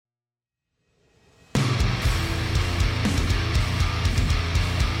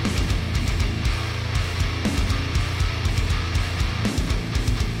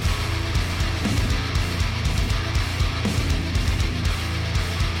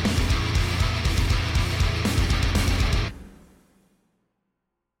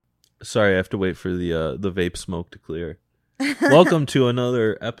Sorry, I have to wait for the vape smoke to clear. Welcome to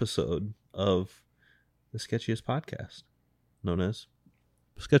another episode of the Sketchiest Podcast, known as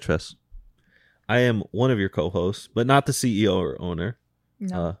Sketchfest. I am one of your co-hosts, but not the CEO or owner.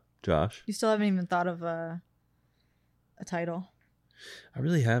 No. Josh. You still haven't even thought of a title. I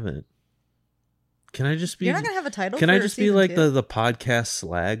really haven't. Can I just be? You're not gonna have a title. Can for I just be season like 2? the podcast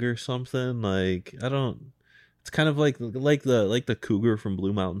slag or something? Like I don't. It's kind of like the cougar from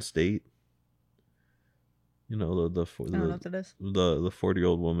Blue Mountain State. You know I don't know what that is. the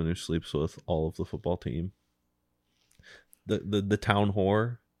 40-year-old woman who sleeps with all of the football team. The town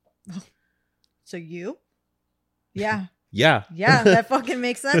whore. So you? Yeah. Yeah. Yeah, that fucking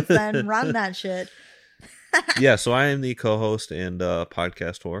makes sense then. Run that shit. Yeah, so I am the co-host and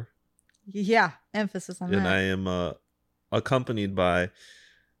podcast whore. Yeah, emphasis on And that. I am accompanied by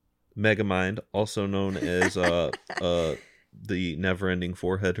Megamind, also known as the never-ending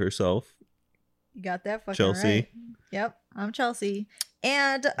forehead herself. You got that fucking Chelsea. right. Yep, I'm Chelsea.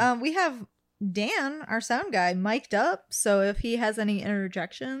 And we have Dan, our sound guy, mic'd up. So if he has any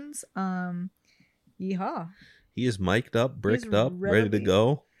interjections, yeehaw. He is mic'd up, bricked up, ready to ready.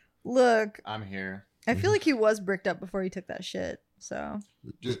 go. Look, I'm here. I feel like he was bricked up before he took that shit. So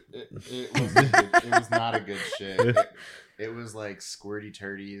It was not a good shit. It was like squirty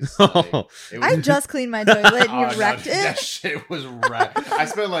turdies. Like, it was, I just cleaned my toilet and Oh, you no, wrecked dude, That it. shit was wrecked. I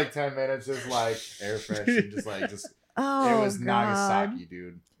spent like 10 minutes just like air fresh and just Oh, it was God. Nagasaki,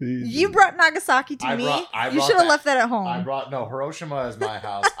 dude. You brought Nagasaki to I me. brought You should have that- left that at home. Hiroshima is my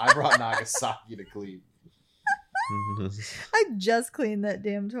house. I brought Nagasaki to Cleveland. I just cleaned that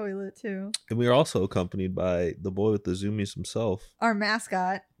damn toilet too. And we are also accompanied by the boy with the zoomies himself, Our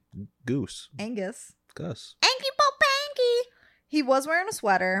mascot, Goose. Angus. Gus. Anky Popanky. He was wearing a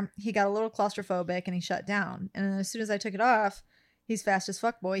sweater. He got a little claustrophobic and he shut down. And as soon as I took it off, he's fast as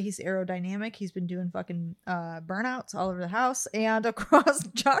fuck, boy. He's aerodynamic. He's been doing fucking burnouts all over the house and across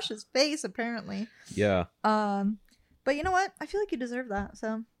Josh's face, apparently. Yeah. But you know what? I feel like you deserve that.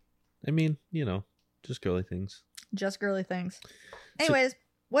 So I mean, just girly things. just girly things. Anyways,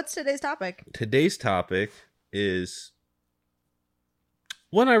 what's today's topic? Today's topic is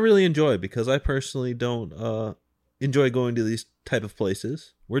one I really enjoy because I personally don't enjoy going to these type of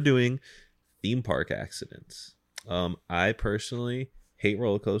places. We're doing theme park accidents. I personally hate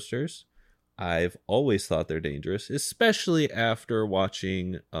roller coasters. I've always thought they're dangerous, especially after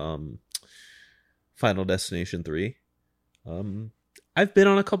watching Final Destination 3. I've been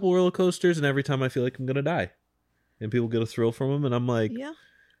on a couple roller coasters, and every time I feel like I'm gonna die, and people get a thrill from them, and I'm like, Yeah.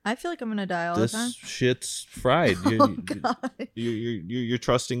 I feel like I'm gonna die all this the time. shit's fried. Oh, God. You're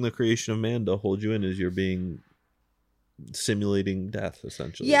trusting the creation of man to hold you in as you're being simulating death,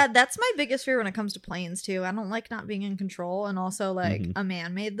 essentially. Yeah, that's my biggest fear when it comes to planes too. I don't like not being in control, and also like Mhm. a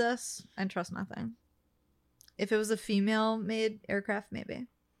man made this. I trust nothing. If it was a female made aircraft, maybe.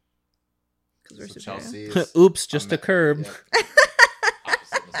 Because we're So superior. Chelsea is Oops, just a ma- curb. yeah.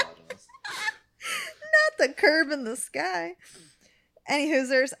 Opposite misogynist. Not the curb in the sky.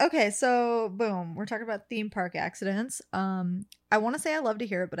 Anyhoosers. Okay, so boom, we're talking about theme park accidents. I want to say I love to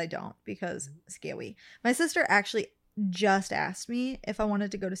hear it, but I don't because scary. My sister actually just asked me if I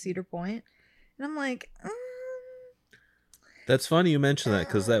wanted to go to Cedar Point, and I'm like, That's funny you mention that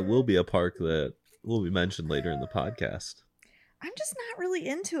because that will be a park that will be mentioned later in the podcast. I'm just not really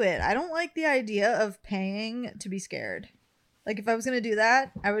into it. I don't like the idea of paying to be scared. Like, if I was going to do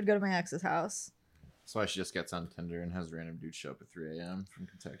that, I would go to my ex's house. That's why she just gets on Tinder and has a random dude show up at 3 a.m. from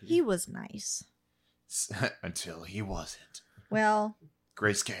Kentucky. He was nice. Until he wasn't. Well,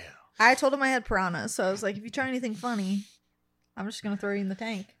 Grayscale. I told him I had piranhas, so I was like, if you try anything funny, I'm just going to throw you in the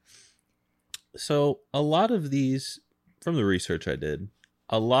tank. So a lot of these, from the research I did,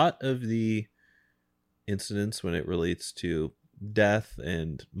 a lot of the incidents when it relates to death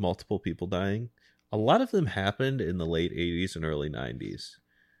and multiple people dying, a lot of them happened in the late 80s and early 90s.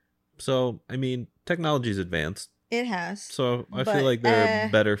 So, I mean, technology's advanced. It has. So I But, feel like there are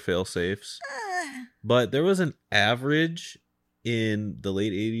better fail-safes. But there was an average in the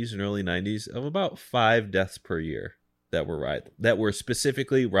late 80s and early 90s of about 5 deaths per year that were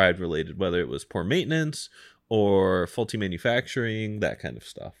specifically ride related, whether it was poor maintenance or faulty manufacturing, that kind of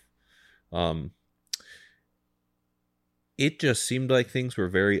stuff. It just seemed like things were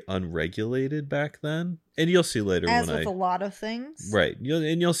very unregulated back then, and you'll see later As when with a lot of things. right,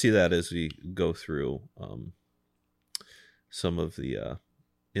 you'll see that as we go through some of the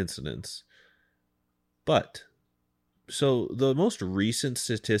incidents. But so the most recent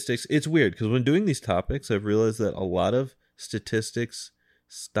statistics, it's weird because when doing these topics, I've realized that a lot of statistics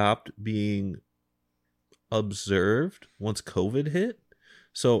stopped being observed once COVID hit.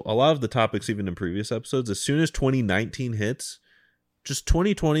 So a lot of the topics, even in previous episodes, as soon as 2019 hits, just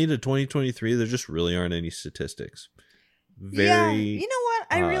 2020 to 2023, there just really aren't any statistics. Yeah, you know what?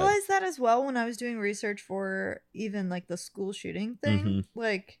 I odd. realized that as well when I was doing research for even like the school shooting thing. Mhm.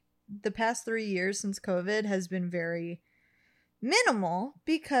 Like the past 3 years since COVID has been very minimal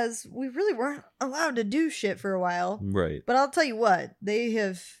because we really weren't allowed to do shit for a while. Right. But I'll tell you what, they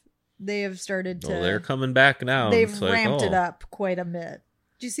have started to. Well, they're coming back now. and They've it's like, ramped it oh, up quite a bit.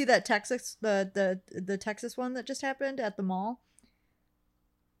 Did you see that Texas the Texas one that just happened at the mall?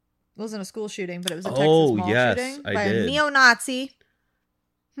 It wasn't a school shooting, but it was a Texas mall yes, shooting I by did. a neo-Nazi.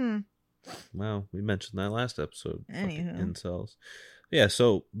 Wow, we mentioned that last episode. Fucking Anywho. incels. Yeah,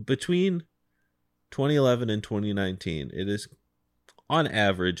 so between 2011 and 2019, it is on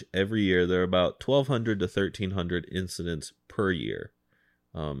average every year there are about 1,200 to 1,300 incidents per year.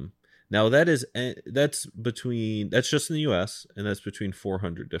 Now that's just in the U.S. and that's between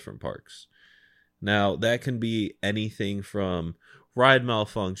 400 different parks. Now that can be anything from ride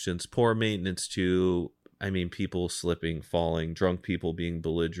malfunctions, poor maintenance to, people slipping, falling, drunk people being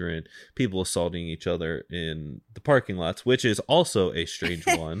belligerent, people assaulting each other in the parking lots, which is also a strange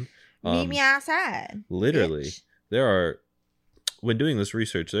one. Meet me outside. Literally, bitch. when doing this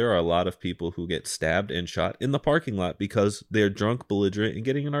research, there are a lot of people who get stabbed and shot in the parking lot because they're drunk, belligerent, and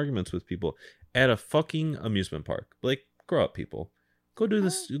getting in arguments with people at a fucking amusement park. Like, grow up, people. Go do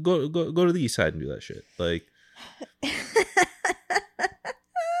this. Go to the east side and do that shit. Like,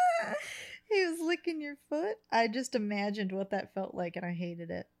 He was licking your foot. I just imagined what that felt like, and I hated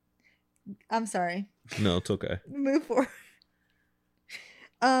it. I'm sorry. no, it's okay. Move forward.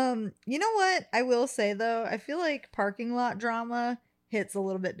 You know what? I will say though, I feel like parking lot drama hits a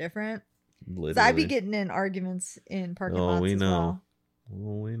little bit different. Literally. So I be getting in arguments in parking lots we as know. well.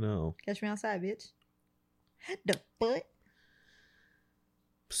 Oh, we know. Catch me outside, bitch. The butt.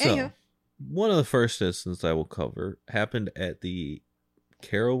 So, Anywho. one of the first instances I will cover happened at the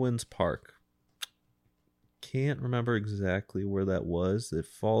Carowinds Park. Can't remember exactly where that was. It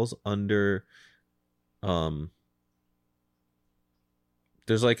falls under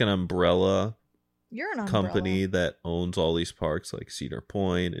there's like an umbrella You're an umbrella. company that owns all these parks like Cedar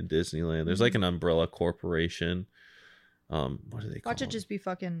Point and Disneyland. There's like an umbrella corporation. What do they call Watch it them? just be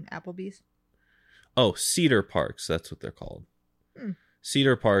fucking Applebee's. Oh, Cedar Parks. That's what they're called.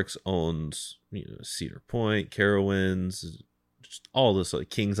 Cedar Parks owns Cedar Point, Carowinds, just all this, like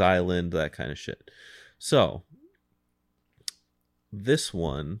Kings Island, that kind of shit. So this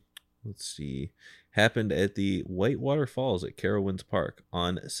one, let's see, happened at the Whitewater Falls at Carowinds Park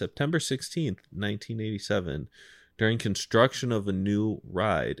on September 16th, 1987. During construction of a new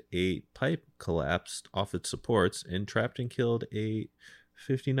ride, a pipe collapsed off its supports and trapped and killed a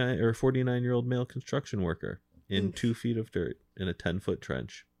 49-year-old male construction worker in Oof. 2 feet of dirt in a 10-foot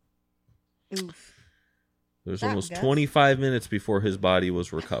trench. Oof. There was That almost guess. 25 minutes before his body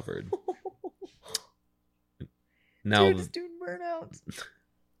was recovered. Now, Dude, this dude burnouts.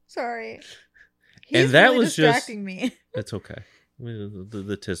 Sorry. And He's that really was just- distracting me. that's okay.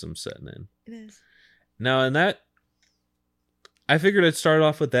 The tism's setting in. It is. Now, and that, I figured I'd start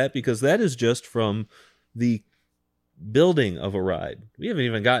off with that because that is just from the building of a ride. We haven't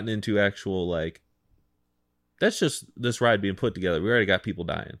even gotten into actual, like, that's just this ride being put together. We already got people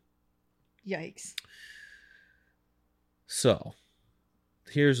dying. Yikes. So,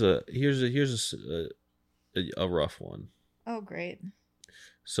 here's a rough one. Oh, great.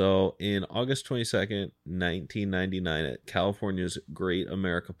 So, in August 22nd, 1999, at California's Great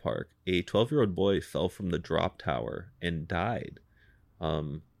America Park, a 12-year-old boy fell from the drop tower and died.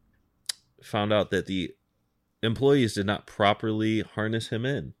 Found out that the employees did not properly harness him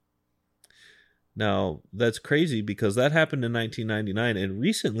in. Now, that's crazy because that happened in 1999, and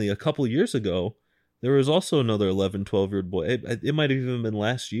recently, a couple years ago, there was also another 11, 12-year-old boy. It might have even been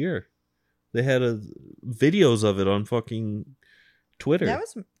last year. They had videos of it on fucking Twitter. That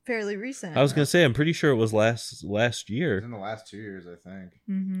was fairly recent. I was gonna say, I'm pretty sure it was last It year. was in the last 2 years, I think.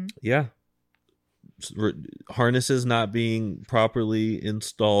 Mm-hmm. Yeah, harnesses not being properly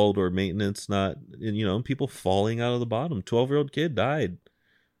installed or maintenance not, and people falling out of the bottom. 12-year-old kid died.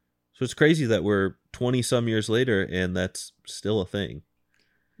 So it's crazy that we're 20 some years later and that's still a thing.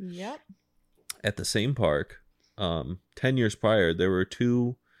 Yep. At the same park, 10 years prior, there were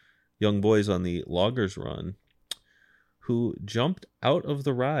 2 young boys on the Loggers Run who jumped out of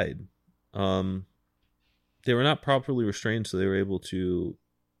the ride. They were not properly restrained, so they were able to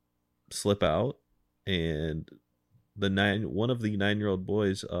slip out, and one of the 9-year-old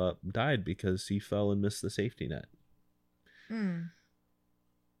boys died because he fell and missed the safety net.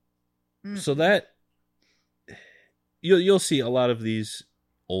 So that you'll see a lot of these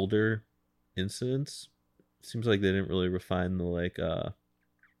older incidents, seems like they didn't really refine the like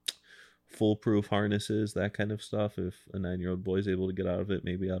foolproof harnesses, that kind of stuff. If a 9-year-old boy is able to get out of it,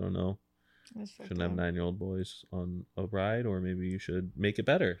 maybe, I don't know. Shouldn't have 9-year-old boys on a ride, or maybe you should make it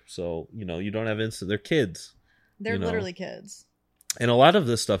better. So, you know, you don't have they're kids. They're you know. literally kids. And a lot of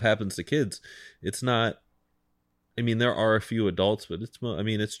this stuff happens to kids. It's not, I mean, there are a few adults, but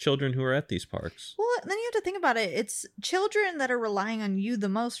it's children who are at these parks. Well, then you have to think about it. It's children that are relying on you the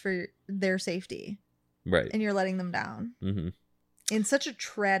most for their safety. Right. And you're letting them down. Mm-hmm. In such a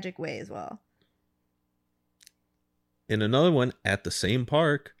tragic way as well. In another one, at the same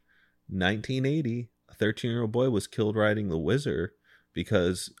park, 1980, a 13-year-old boy was killed riding the Whizzer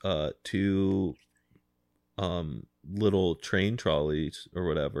because two little train trolleys or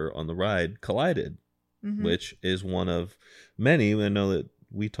whatever on the ride collided, which is one of many. I know that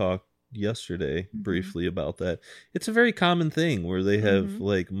we talked yesterday briefly about that. It's a very common thing where they have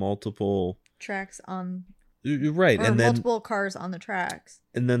like multiple tracks on, right, or and then multiple cars on the tracks,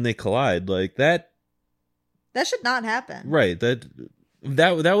 and then they collide like that. That should not happen. Right.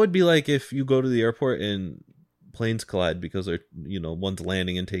 That would be like if you go to the airport and planes collide because they're, you know, one's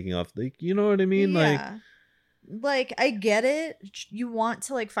landing and taking off. Like, you know what I mean? Yeah. Like I get it. You want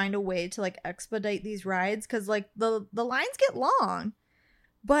to like find a way to like expedite these rides because like the lines get long,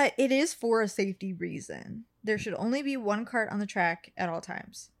 but it is for a safety reason. There should only be one cart on the track at all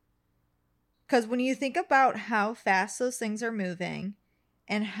times. Because when you think about how fast those things are moving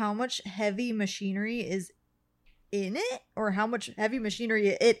and how much heavy machinery is in it, or how much heavy machinery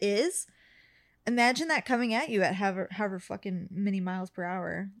it is, imagine that coming at you at however fucking many miles per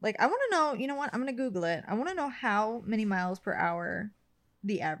hour. Like, I want to know, you know what? I'm going to Google it. I want to know how many miles per hour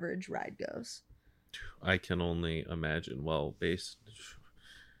the average ride goes. I can only imagine. Well,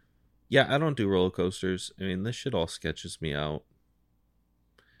 yeah, I don't do roller coasters. I mean, this shit all sketches me out.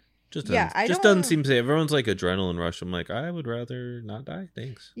 Just doesn't seem safe. Everyone's like adrenaline rush. I'm like, I would rather not die.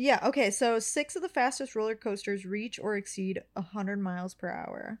 Thanks. Yeah. Okay. So 6 of the fastest roller coasters reach or exceed 100 miles per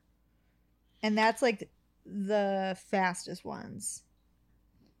hour. And that's like the fastest ones.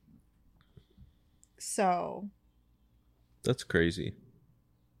 So. That's crazy.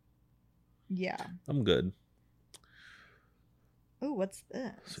 Yeah. I'm good. Oh, what's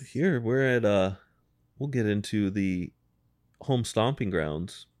this? So here we're at, we'll get into the home stomping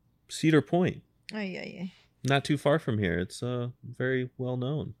grounds. Cedar Point. Oh, yeah. Not too far from here. It's very well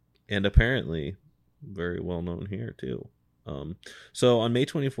known, and apparently very well known here too. So on May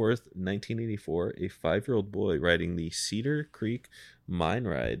 24th, 1984, a 5-year-old boy riding the Cedar Creek Mine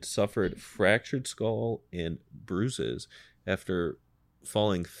Ride suffered fractured skull and bruises after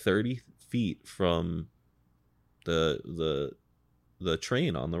falling 30 feet from the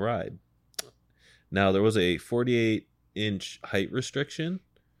train on the ride. Now, there was a 48-inch height restriction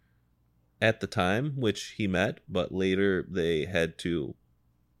at the time, which he met, but later they had to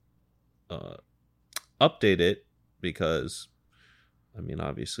update it because, I mean,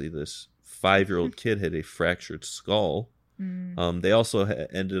 obviously this 5-year-old kid had a fractured skull. They also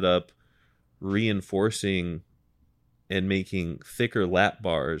ended up reinforcing and making thicker lap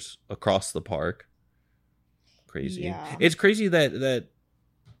bars across the park. Crazy. Yeah. It's crazy that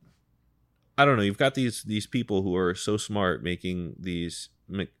I don't know, you've got these people who are so smart making these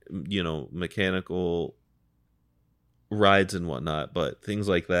mechanical rides and whatnot, but things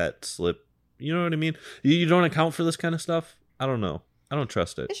like that slip. You know what I mean? You don't account for this kind of stuff. I don't know. I don't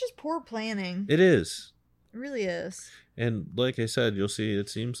trust it. It's just poor planning. It is. It really is. And like I said, you'll see, it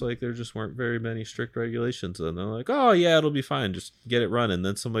seems like there just weren't very many strict regulations. And they're like, oh, yeah, it'll be fine. Just get it running.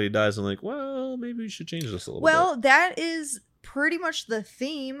 Then somebody dies and like, well, maybe we should change this a little bit. Well, that is pretty much the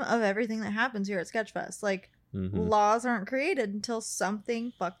theme of everything that happens here at Sketchfest. Like, laws aren't created until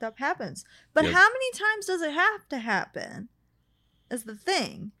something fucked up happens. But how many times does it have to happen? Is the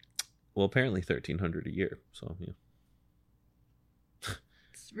thing. Well, apparently 1,300 a year. So, yeah.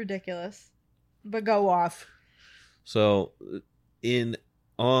 It's ridiculous. But go off. So,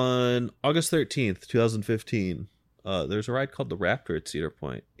 on August 13th, 2015, there's a ride called the Raptor at Cedar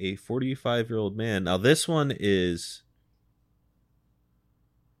Point. A 45-year-old man. Now, this one is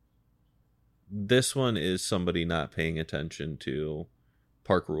somebody not paying attention to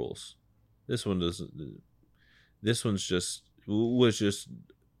park rules. This one's was just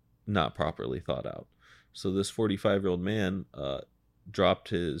not properly thought out. So this 45-year-old man dropped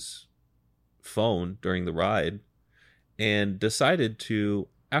his phone during the ride and decided to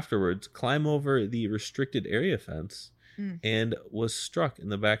afterwards climb over the restricted area fence and was struck in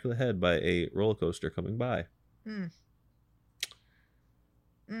the back of the head by a roller coaster coming by.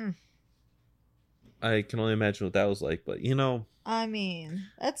 I can only imagine what that was like. But I mean,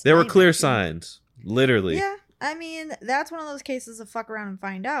 that's there were nightmare, clear too. signs, literally. Yeah, I mean, that's one of those cases of fuck around and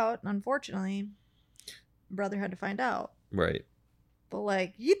find out. Unfortunately, brother had to find out. Right. But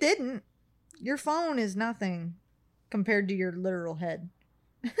like, you didn't. Your phone is nothing compared to your literal head.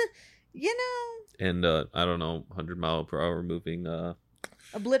 You know, And I don't know, 100-mile-per-hour moving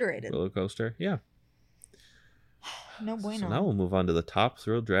obliterated. roller coaster. Yeah. No So bueno. now we'll move on to the Top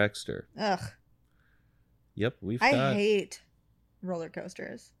Thrill Dragster. Ugh, Yep, we've I got. hate roller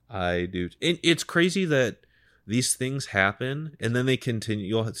coasters. I do. It's crazy that these things happen and then they continue.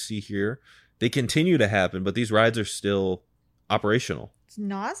 You'll see here they continue to happen, but these rides are still operational. It's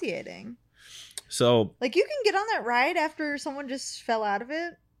nauseating. So Like, you can get on that ride after someone just fell out of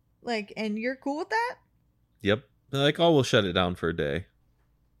it, like, and you're cool with that? yep, they're like, oh, we'll shut it down for a day.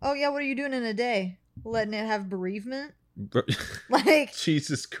 Oh yeah, what are you doing in a day? Letting it have bereavement? Bro- Like,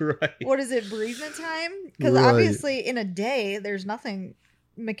 Jesus Christ. what is it, bereavement time? Because Right. obviously in a day there's nothing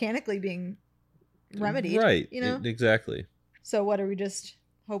mechanically being remedied, Right. you know? Exactly. So what are we, just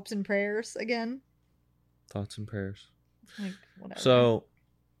hopes and prayers again? Thoughts and prayers. Like, whatever. So,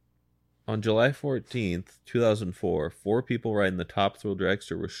 on July 14th, 2004, 4 people riding the Top Thrill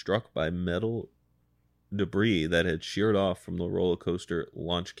Dragster were struck by metal debris that had sheared off from the roller coaster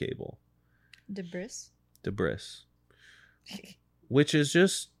launch cable. Debris. Which is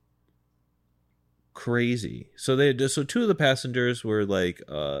just crazy. So 2 of the passengers were like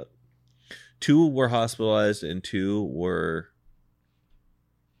 2 were hospitalized and 2 were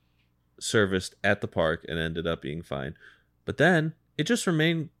serviced at the park and ended up being fine. But then it just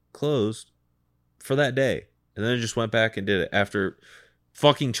remained closed for that day. And then it just went back and did it after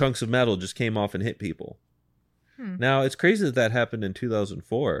fucking chunks of metal just came off and hit people. Now, it's crazy that happened in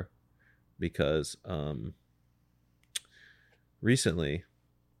 2004 because recently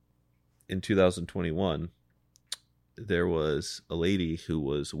in 2021 there was a lady who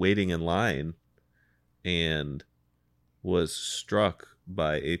was waiting in line and was struck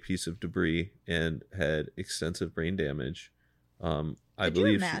by a piece of debris and had extensive brain damage. I Could believe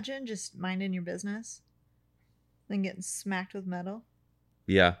you imagine just minding your business, then getting smacked with metal?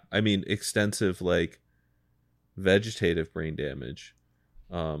 Yeah, I mean extensive like vegetative brain damage.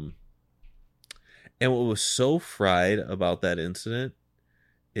 And what was so fried about that incident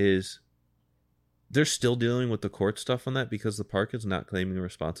is they're still dealing with the court stuff on that because the park is not claiming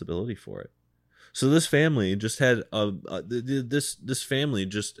responsibility for it. So this family just had this family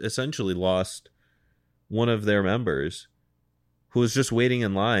just essentially lost one of their members who was just waiting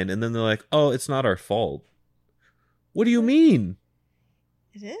in line, and then they're like, "Oh, it's not our fault." What do you mean?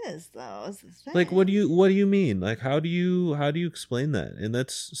 It is, though. Is the thing. Like, what do you mean? Like, how do you explain that? And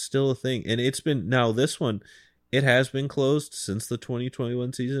that's still a thing. And it's been, now this one, it has been closed since the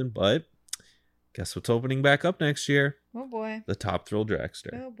 2021 season, but guess what's opening back up next year? Oh boy. The Top Thrill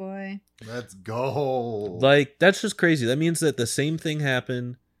Dragster. Oh boy. Let's go. Like, that's just crazy. That means that the same thing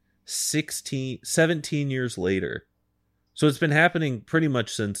happened 17 years later. So it's been happening pretty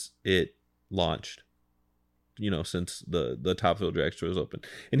much since it launched. Since the Top Thrill Dragster was open.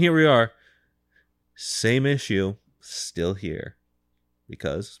 And here we are. Same issue. Still here.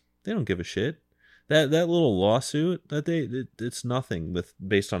 Because they don't give a shit. That little lawsuit that it's nothing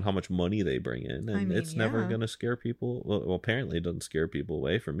based on how much money they bring in. And I mean, it's never yeah. going to scare people. Well, apparently it doesn't scare people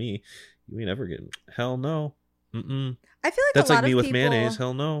away. For me, we never get... Hell no. Mm-mm. I feel like That's a lot like me of with people, mayonnaise.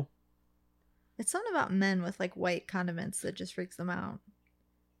 Hell no. It's something about men with like white condiments that just freaks them out.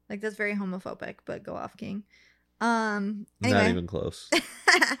 Like, that's very homophobic, but go off, King. Anyway. Not even close.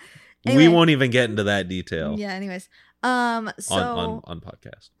 Anyway. We won't even get into that detail. Yeah, anyways. So on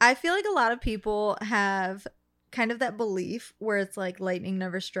podcast. I feel like a lot of people have kind of that belief where it's like lightning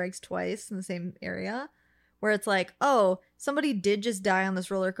never strikes twice in the same area, where it's like, oh, somebody did just die on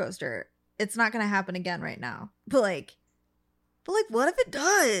this roller coaster. It's not going to happen again right now. But what if it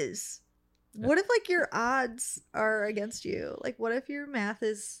does? What if like your odds are against you? Like, what if your math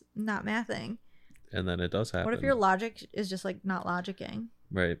is not mathing? And then it does happen. What if your logic is just like not logicking?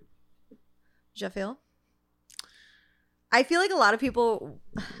 Right. Did you feel? I feel like a lot of people,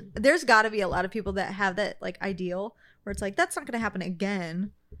 there's got to be a lot of people that have that like ideal where it's like, that's not going to happen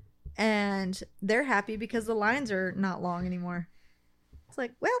again. And they're happy because the lines are not long anymore. It's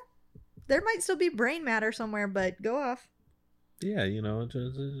like, well, there might still be brain matter somewhere, but go off. Yeah,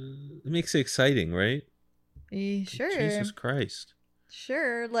 it makes it exciting, right? Sure. Jesus Christ.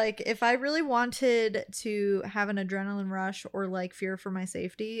 Sure. Like, if I really wanted to have an adrenaline rush or like fear for my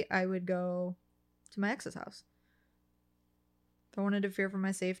safety, I would go to my ex's house. If I wanted to fear for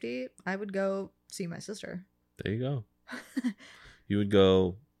my safety, I would go see my sister. There you go. You would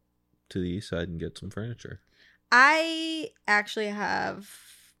go to the east side and get some furniture. I actually have.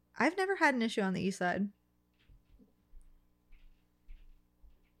 I've never had an issue on the east side.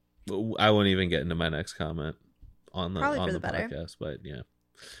 I won't even get into my next comment on the Probably on for the the better. podcast, but yeah.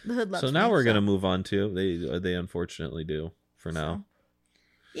 The hood loves So now me, we're gonna move on to they unfortunately do for now.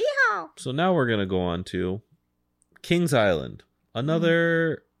 Yeehaw! So now we're gonna go on to Kings Island,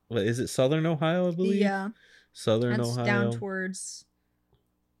 another. What is it? Southern Ohio, I believe. Yeah, Southern that's Ohio. down towards.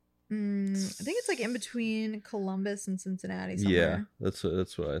 I think it's like in between Columbus and Cincinnati. Somewhere. Yeah,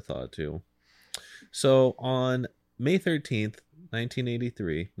 that's what I thought too. So on May 13th,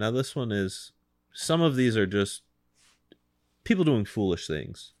 1983. Now this one is. Some of these are just people doing foolish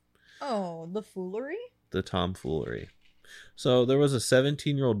things. Oh, the foolery. The tomfoolery. So there was a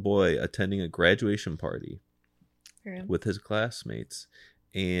 17-year-old boy attending a graduation party with his classmates,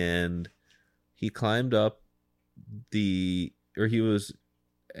 and he climbed up he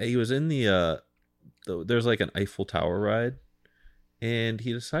was in the there's like an Eiffel Tower ride, and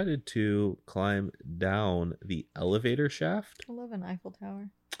he decided to climb down the elevator shaft. I love an Eiffel Tower.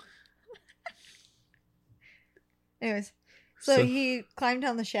 Anyways, so he climbed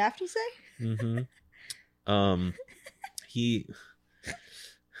down the shaft, you say? Mm-hmm.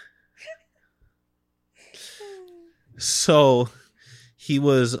 So he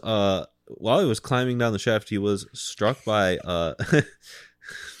was while he was climbing down the shaft, he was struck by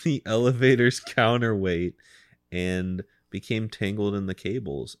the elevator's counterweight and became tangled in the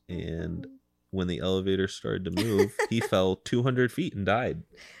cables. And when the elevator started to move, he fell 200 feet and died.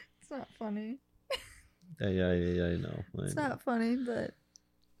 It's not funny. Yeah, I know. It's not funny, but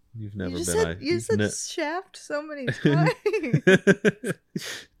you've never you been. You said shaft so many times. We're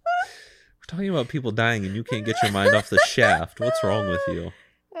talking about people dying, and you can't get your mind off the shaft. What's wrong with you?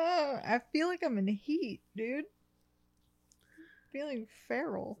 Oh, I feel like I'm in heat, dude. Feeling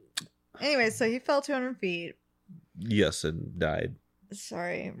feral. Anyway, so he fell 200 feet. Yes, and died.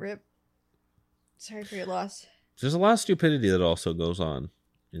 Sorry, Rip. Sorry for your loss. There's a lot of stupidity that also goes on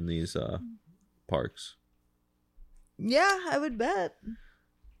in these parks. Yeah, I would bet.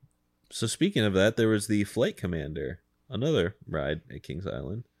 So speaking of that, there was the Flight Commander, another ride at Kings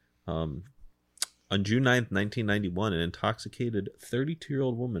Island. On June 9th, 1991, an intoxicated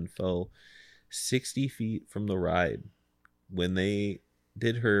 32-year-old woman fell 60 feet from the ride. When they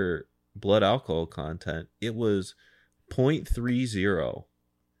did her blood alcohol content, it was 0.30.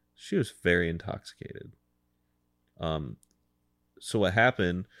 She was very intoxicated. So what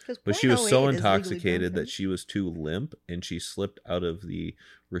happened was she was so intoxicated that she was too limp, and she slipped out of the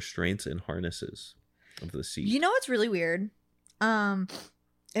restraints and harnesses of the seat. You know what's really weird? And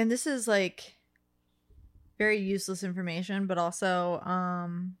this is like very useless information, but also, I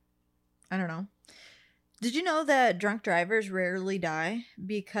don't know. Did you know that drunk drivers rarely die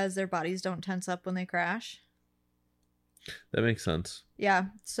because their bodies don't tense up when they crash? That makes sense. Yeah,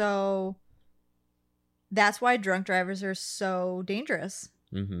 so that's why drunk drivers are so dangerous.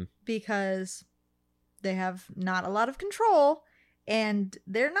 Mm-hmm. Because they have not a lot of control, and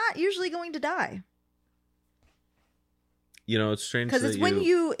they're not usually going to die. You know, it's strange because it's when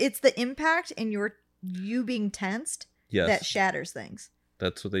it's the impact and you being tensed that shatters things.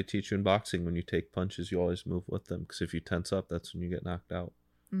 That's what they teach you in boxing. When you take punches, you always move with them, because if you tense up, that's when you get knocked out.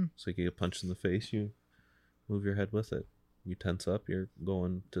 So you get a punch in the face, you move your head with it. You tense up, you're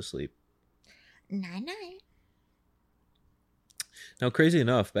going to sleep. Night. Now, crazy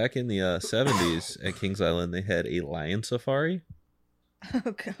enough, back in the 70s at Kings Island, they had a lion safari.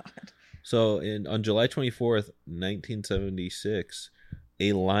 Oh, God. So on July 24th, 1976,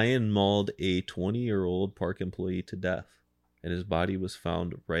 a lion mauled a 20-year-old park employee to death, and his body was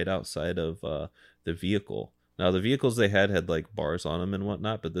found right outside of the vehicle. Now, the vehicles they had like bars on them and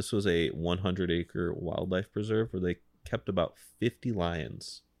whatnot, but this was a 100-acre wildlife preserve where they kept about 50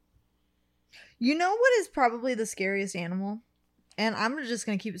 lions. You know what is probably the scariest animal? And I'm just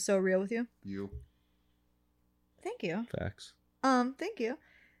going to keep it so real with you. You. Thank you. Facts. Thank you.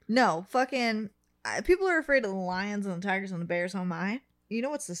 No, fucking people are afraid of the lions and the tigers and the bears. Oh my. You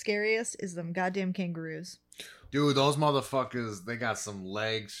know what's the scariest is them goddamn kangaroos. Dude, those motherfuckers, they got some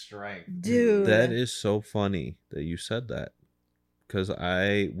leg strength. Dude. That is so funny that you said that. Because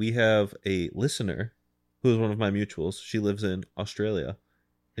we have a listener who is one of my mutuals. She lives in Australia.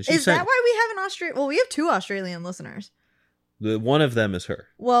 And is that why we have an Australian? Well, we have 2 Australian listeners. One of them is her.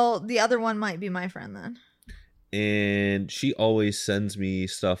 Well, the other one might be my friend then. And she always sends me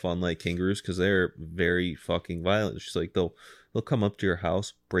stuff on like kangaroos because they're very fucking violent. She's like, they'll come up to your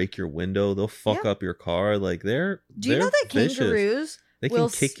house, break your window, they'll fuck up your car. Like they're. Do you know that vicious. kangaroos They can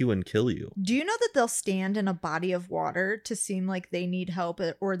kick you and kill you. Do you know that they'll stand in a body of water to seem like they need help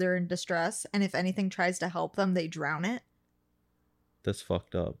or they're in distress, and if anything tries to help them, they drown it? That's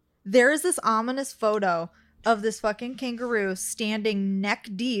fucked up. There is this ominous photo of this fucking kangaroo standing neck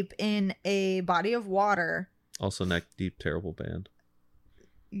deep in a body of water. Also, Neck Deep, terrible band.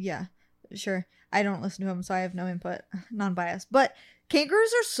 Yeah, sure. I don't listen to them, so I have no input. Non-biased. But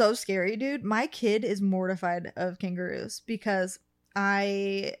kangaroos are so scary, dude. My kid is mortified of kangaroos because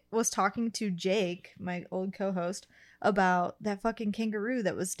I was talking to Jake, my old co-host, about that fucking kangaroo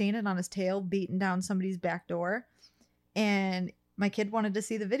that was standing on his tail, beating down somebody's back door. And my kid wanted to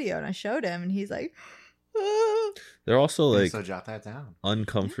see the video, and I showed him, and he's like, ah. They're also like so jot that down.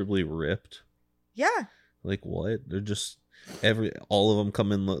 Uncomfortably ripped. Yeah. Like what? They're just all of them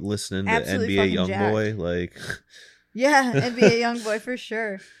come in listening to Absolutely NBA fucking YoungBoy. Like, yeah, NBA YoungBoy for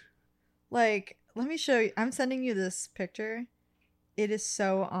sure. Like, let me show you. I'm sending you this picture. It is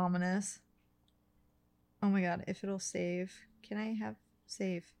so ominous. Oh my god, if it'll save. Can I have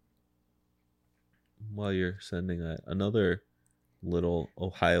save? while you're sending that, another little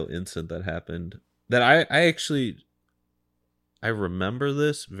Ohio incident that happened that I remember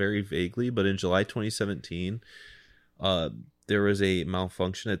this very vaguely, but in July 2017, there was a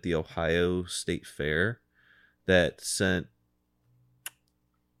malfunction at the Ohio State Fair that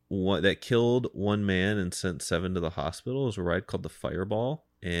killed one man and sent 7 to the hospital. It was a ride called the Fireball,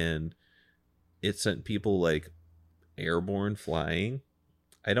 and it sent people like airborne flying.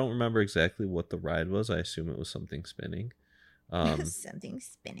 I don't remember exactly what the ride was. I assume it was something spinning. Something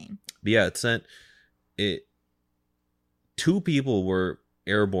spinning. But yeah, it 2 people were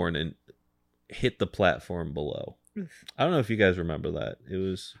airborne and hit the platform below. Oof. I don't know if you guys remember that. It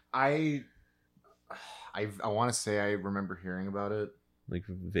was I want to say I remember hearing about it. like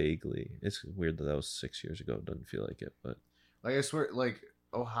vaguely. It's weird that was 6 years ago. It doesn't feel like it, but Like I swear, like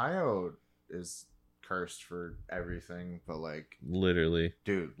Ohio is cursed for everything, but like literally,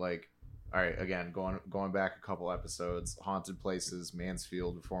 dude, like, all right, again, going back a couple episodes, haunted places,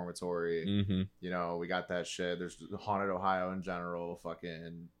 Mansfield Reformatory, mm-hmm. you know, we got that shit. There's haunted Ohio in general,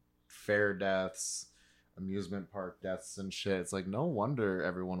 fucking fair deaths, amusement park deaths and shit. It's like, no wonder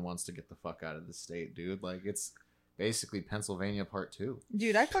everyone wants to get the fuck out of the state, dude. Like, it's basically Pennsylvania Part 2.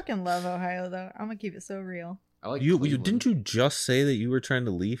 Dude, I fucking love Ohio, though. I'm gonna keep it so real. I like you Cleveland. didn't you just say that you were trying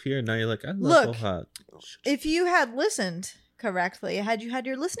to leave here? Now you're like, I love Look, Ohio. If you had listened correctly, had you had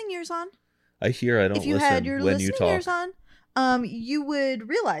your listening ears on, I hear I don't if you listen had your when you listening talk. ears on, you would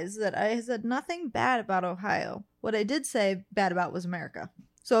realize that I said nothing bad about Ohio. What I did say bad about was America.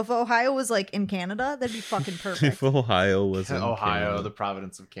 So if Ohio was like in Canada, that'd be fucking perfect. If Ohio was in Ohio, Canada. the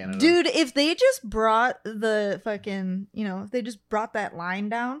province of Canada. Dude, if they just brought the fucking, if they just brought that line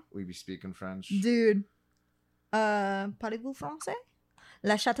down, We be speaking French. dude. Parlez-vous français?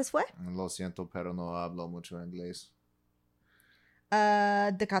 La chatte est fouet? Lo siento, pero no hablo mucho inglés.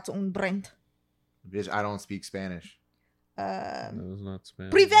 De kat und brennt. Bitch, I don't speak Spanish. That was not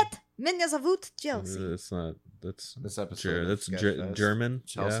Spanish. Privet, меня zовут Chelsea. It's not. That's This episode. that's of Sketchfest, German.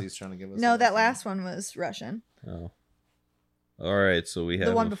 Chelsea's trying to give us. No, that everything. last one was Russian. Yeah. Oh. All right. So we have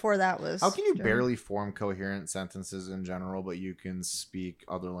The one before that was. How can you German. barely form coherent sentences in general, but you can speak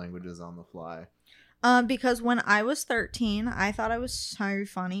other languages on the fly? Because when I was 13, I thought I was so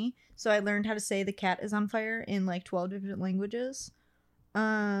funny, so I learned how to say the cat is on fire in like 12 different languages.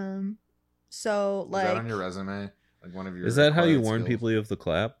 So Is that like, on your resume? Like one of your. Is that how you required warn skills? people you have the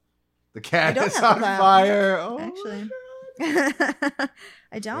clap? The I cat don't is have the on clap, fire. Oh, actually. my God.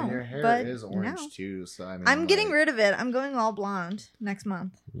 I don't. And your hair but is orange no. too, so I mean, I'm getting like, rid of it. I'm going all blonde next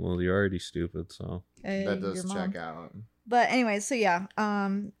month. Well, you're already stupid, so That does your check mom. out. But anyway, so yeah,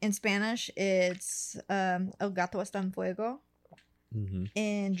 in Spanish it's El gato está en fuego. mm-hmm.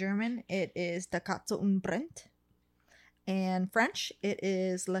 In German it is Der Katze und brennt. And French it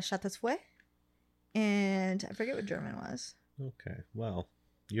is La chatte est fouet. And I forget what German was. Okay. Well,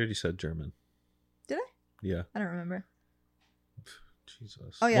 you already said German. Did I? Yeah. I don't remember.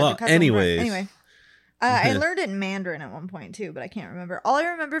 Jesus. Oh yeah. Well, Der Katze und brennt. anyways. Anyway, I learned it in Mandarin at one point too, but I can't remember. All I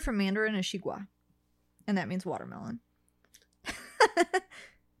remember from Mandarin is Xigua, and that means watermelon.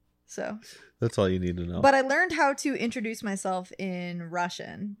 So. That's all you need to know. But I learned how to introduce myself in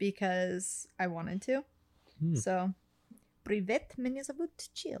Russian because I wanted to. So, Privet, меня зовут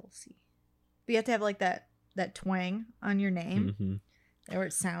Chelsea. But you have to have like that twang on your name, Mm-hmm. where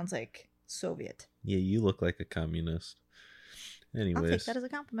it sounds like Soviet. Yeah, you look like a communist. I'll Anyways. take that as a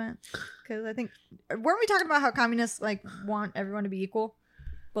compliment because I think weren't we talking about how communists like want everyone to be equal,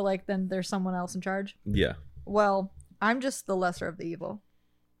 but like then there's someone else in charge? Yeah. Well, I'm just the lesser of the evil.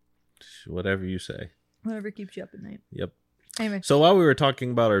 Whatever you say. Whatever keeps you up at night. Yep. Anyway, So while we were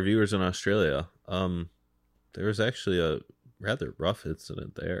talking about our viewers in Australia, there was actually a rather rough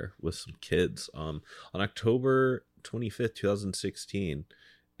incident there with some kids. On October 25th, 2016,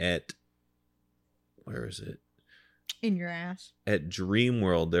 at where is it? in your ass. At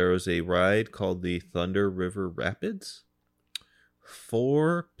Dreamworld, there was a ride called the Thunder River Rapids.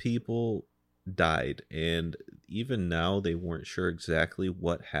 4 people died, and even now they weren't sure exactly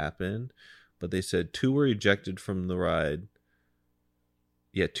what happened, but they said 2 were ejected from the ride.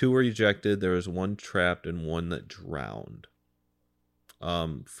 Yeah, 2 were ejected. There was 1 trapped and 1 that drowned.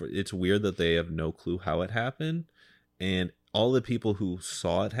 It's weird that they have no clue how it happened, and all the people who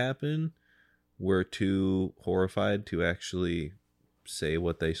saw it happen were too horrified to actually say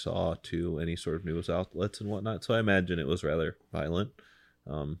what they saw to any sort of news outlets and whatnot. So I imagine it was rather violent.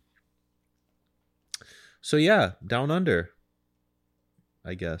 So yeah, down under,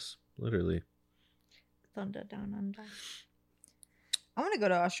 I guess, literally. Thunder down under. I want to go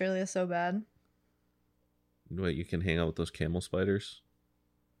to Australia so bad. Wait, you can hang out with those camel spiders?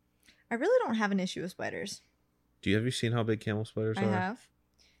 I really don't have an issue with spiders. Have you seen how big camel spiders I are? have.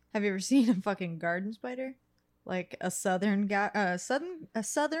 Have you ever seen a fucking garden spider? Like a southern garden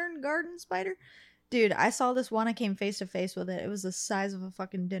spider? Dude, I saw this one. I came face to face with it. It was the size of a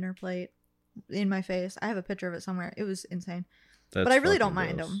fucking dinner plate in my face. I have a picture of it somewhere. It was insane. That's but I really don't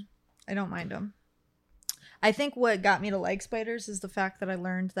fucking mind gross. them. I don't mind them. I think what got me to like spiders is the fact that I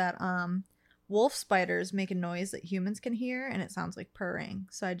learned that wolf spiders make a noise that humans can hear, and it sounds like purring.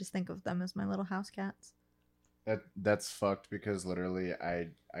 So I just think of them as my little house cats. That's fucked because literally I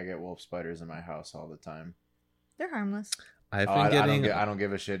get wolf spiders in my house all the time. They're harmless. I've Oh, been getting. I don't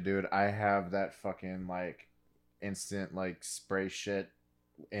give a shit, dude. I have that fucking like instant like spray shit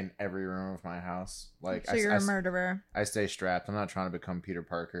in every room of my house. Like So you're a murderer. I stay strapped. I'm not trying to become Peter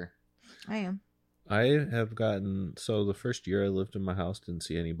Parker. I am. I have gotten. So the first year I lived in my house, didn't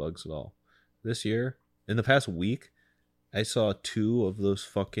see any bugs at all. This year, in the past week, I saw 2 of those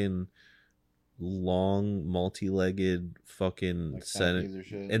fucking long, multi-legged fucking Like senate, centipedes or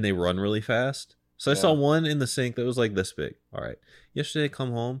shit. and they run really fast. So I Yeah. saw one in the sink that was like this big. All right. Yesterday I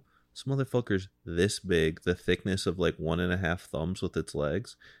come home, this motherfucker's this big, the thickness of like 1.5 thumbs with its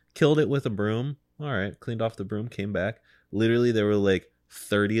legs. Killed it with a broom. All right. Cleaned off the broom, came back. Literally, there were like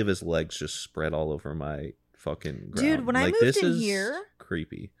 30 of his legs just spread all over my fucking ground. Dude, when I like, moved this in is here-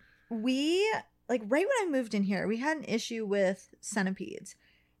 creepy. We, like, right when I moved in here, we had an issue with centipedes.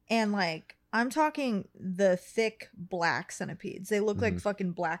 And, like, I'm talking the thick black centipedes. They look like Mhm.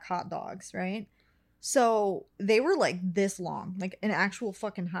 fucking black hot dogs, right? So they were like this long, like an actual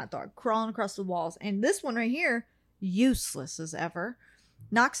fucking hot dog crawling across the walls. And this one right here, useless as ever,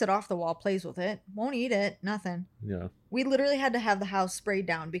 knocks it off the wall, plays with it, won't eat it, nothing. Yeah. We literally had to have the house sprayed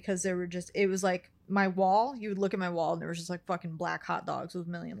down because there were just, it was like my wall, you would look at my wall and there was just like fucking black hot dogs with a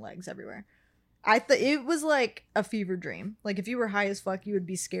million legs everywhere. It was like a fever dream. Like if you were high as fuck, you would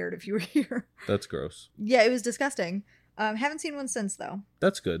be scared if you were here. That's gross. Yeah, it was disgusting. Haven't seen one since though.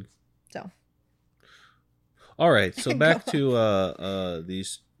 That's good. So All right, so Go back to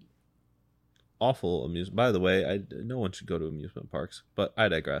these awful amusement. By the way, no one should go to amusement parks, but I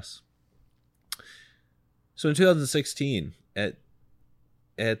digress. So in 2016, at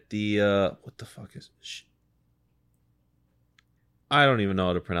the what the fuck is I don't even know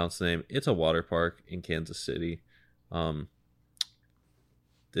how to pronounce the name. It's a water park in Kansas City.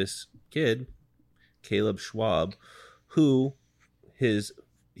 This kid, Caleb Schwab, who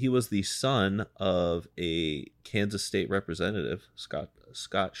he was the son of a Kansas state representative,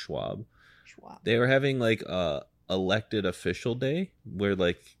 Scott Schwab. They were having like a elected official day where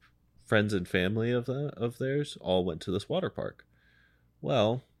like friends and family of theirs all went to this water park.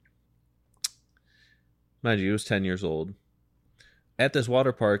 Well, mind you, he was 10 years old. At this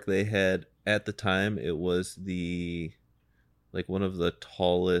water park, they had, at the time, it was like one of the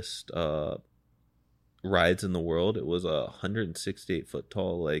tallest rides in the world. It was a 168 foot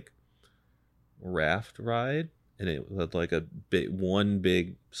tall like raft ride, and it had like one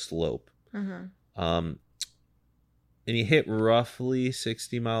big slope. And he hit roughly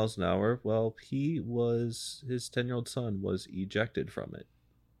 60 miles an hour. Well, his 10-year-old son was ejected from it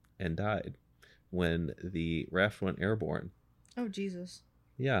and died when the raft went airborne. Oh Jesus.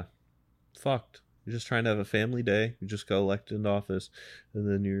 Yeah. Fucked. You're just trying to have a family day. You just got elected into office, and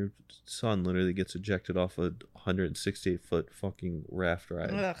then your son literally gets ejected off a 168 foot fucking raft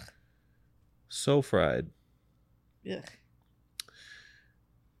ride. Ugh. So fried. Ugh.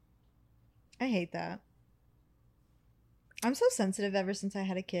 I hate that. I'm so sensitive ever since I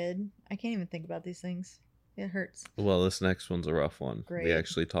had a kid. I can't even think about these things. It hurts. Well, this next one's a rough one. Great. We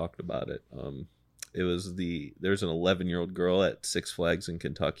actually talked about it. There's an 11-year-old girl at Six Flags in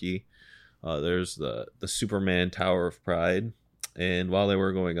Kentucky. There's the Superman Tower of Pride, and while they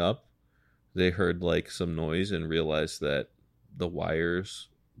were going up, they heard like some noise and realized that the wires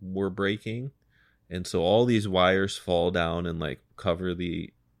were breaking, and so all these wires fall down and like cover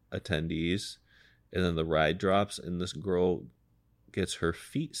the attendees, and then the ride drops, and this girl gets her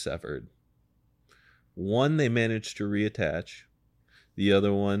feet severed. One they managed to reattach, the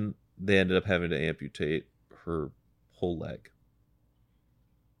other one they ended up having to amputate her whole leg.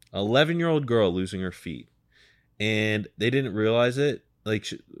 11-year-old girl losing her feet, and they didn't realize it, like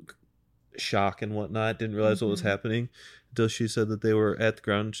shock and whatnot, didn't realize what was happening until she said that they were at the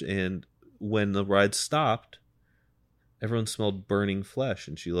ground, and when the ride stopped, everyone smelled burning flesh,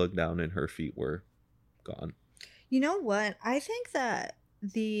 and she looked down and her feet were gone. You know what? I think that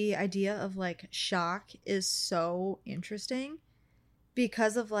the idea of like shock is so interesting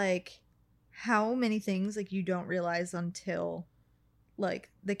because of like how many things like you don't realize until like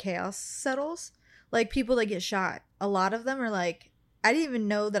the chaos settles. Like people that get shot, a lot of them are like, I didn't even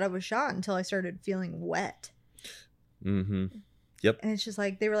know that I was shot until I started feeling wet. Yep. And it's just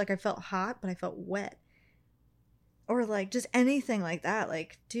like they were like, I felt hot, but I felt wet. Or like just anything like that.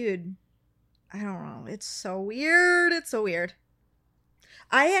 Like, dude, I don't know. It's so weird. It's so weird.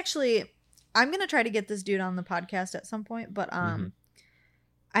 I'm going to try to get this dude on the podcast at some point, but I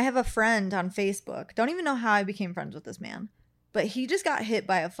have a friend on Facebook. Don't even know how I became friends with this man, but he just got hit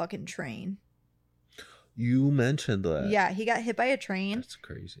by a fucking train. You mentioned that. Yeah, he got hit by a train. That's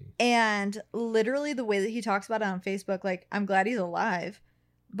crazy. And literally the way that he talks about it on Facebook, like, I'm glad he's alive,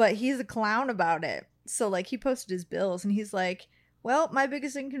 but he's a clown about it. So like he posted his bills and he's like, well, my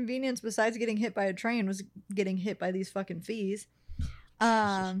biggest inconvenience besides getting hit by a train was getting hit by these fucking fees.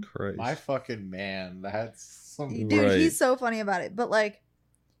 Jesus Christ. My fucking man, that's some Dude, Right. he's so funny about it. But like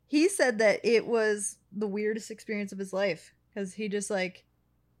he said that it was the weirdest experience of his life because he just like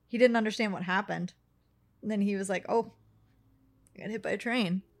he didn't understand what happened. And then he was like, oh, I got hit by a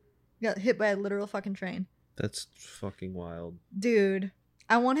train. I got hit by a literal fucking train. That's fucking wild. Dude,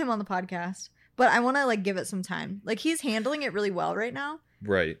 I want him on the podcast, but I want to like give it some time. Like he's handling it really well right now,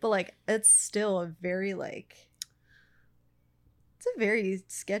 Right. but like it's still a very like it's a very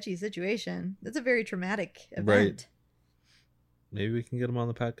sketchy situation. It's a very traumatic event. Right. Maybe we can get him on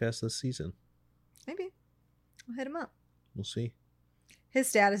the podcast this season. Maybe. I'll hit him up. We'll see. His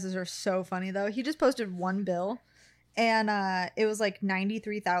statuses are so funny though. He just posted one bill and it was like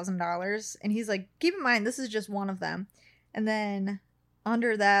 $93,000 and he's like, keep in mind this is just one of them. And then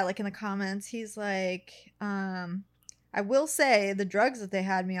under that, like in the comments, he's like, I will say the drugs that they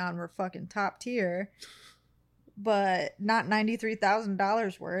had me on were fucking top tier, but not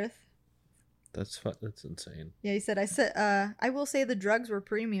 $93,000 worth. That's insane. Yeah, he said, I will say the drugs were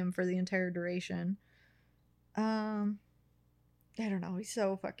premium for the entire duration. I don't know. He's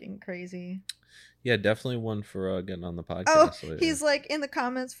so fucking crazy. Yeah, definitely one for getting on the podcast. Oh, later. he's like in the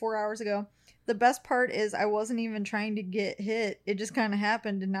comments 4 hours ago. The best part is I wasn't even trying to get hit. It just kind of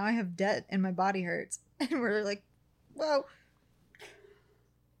happened, and now I have debt and my body hurts. And we're like, whoa.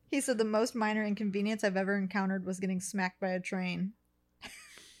 He said the most minor inconvenience I've ever encountered was getting smacked by a train.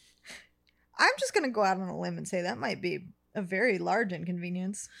 I'm just going to go out on a limb and say that might be a very large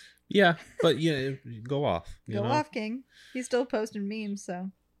inconvenience. Yeah, but yeah, go off. You Go know? off, King. He's still posting memes,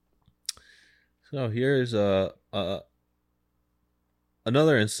 so. So here's another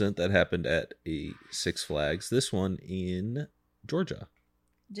incident that happened at a Six Flags. This one in Georgia.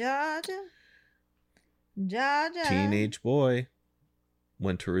 Georgia. Teenage boy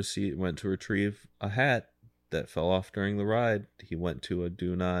went to retrieve a hat that fell off during the ride. He went to an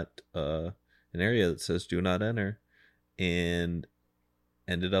area that says "Do not enter," and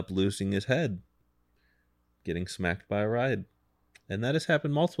ended up losing his head, getting smacked by a ride. And that has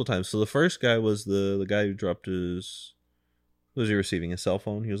happened multiple times. So the first guy was the guy who dropped his... Was he receiving a cell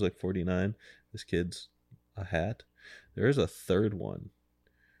phone? He was like 49. This kid's a hat. There is a third one.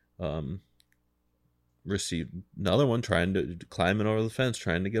 Received another one trying to climbing over the fence,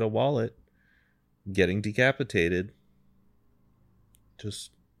 trying to get a wallet, getting decapitated.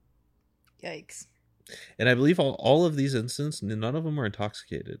 Just... Yikes. And I believe all of these incidents, none of them were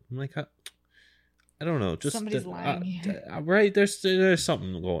intoxicated. I'm like, I don't know. Just Somebody's lying here. Right? There's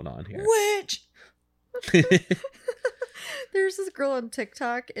something going on here. Witch! There's this girl on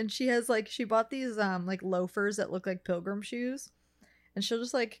TikTok and she bought these like loafers that look like pilgrim shoes. And she'll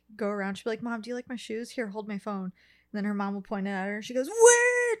just like go around. She'll be like, Mom, do you like my shoes? Here, hold my phone. And then her mom will point it at her and she goes,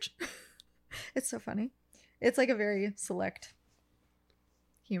 Witch! It's so funny. It's like a very select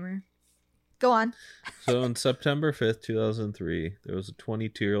humor. Go on. So on September 5th, 2003, there was a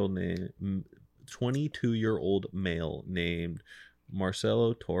 22-year-old 22-year-old male named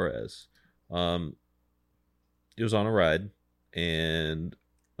Marcelo Torres. It was on a ride, and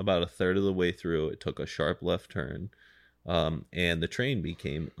about a third of the way through, it took a sharp left turn, and the train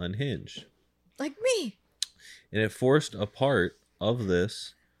became unhinged. Like me. And it forced a part of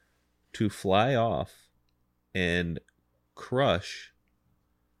this to fly off and crush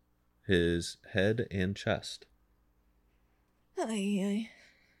his head and chest. Ay.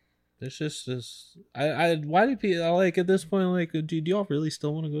 It's just this. Why do people like at this point? Like, do y'all really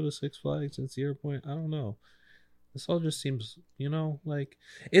still want to go to Six Flags and Sierra Point? I don't know. This all just seems, like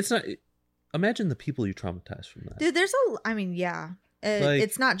it's not. Imagine the people you traumatize from that. Dude, yeah.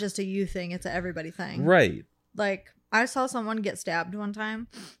 It's not just a you thing, it's an everybody thing. Right. Like, I saw someone get stabbed one time,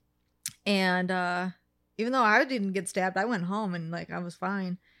 and even though I didn't get stabbed, I went home and, like, I was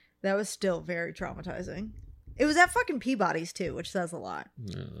fine. That was still very traumatizing. It was at fucking Peabody's, too, which says a lot.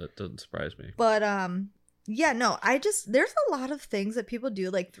 No, that doesn't surprise me. But, yeah, no, there's a lot of things that people do,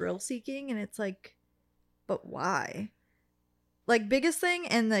 like, thrill seeking, and it's like, but why? Like, biggest thing,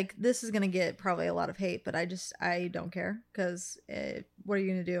 and, like, this is gonna get probably a lot of hate, but I don't care, because what are you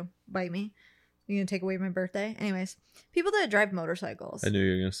gonna do? Bite me? You gonna take away my birthday? Anyways, people that drive motorcycles. I knew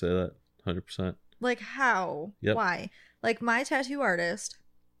you were gonna say that. 100%. Like, how? Yep. Why? Like, my tattoo artist,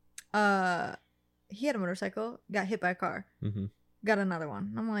 he had a motorcycle, got hit by a car, got another one.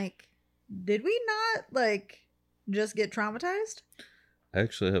 And I'm like, did we not, like, just get traumatized? I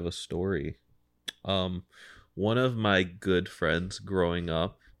actually have a story. One of my good friends growing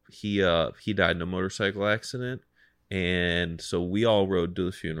up, he died in a motorcycle accident, and so we all rode to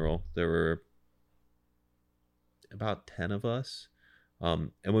the funeral. There were about 10 of us.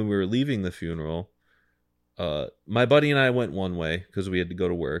 And when we were leaving the funeral, my buddy and I went one way because we had to go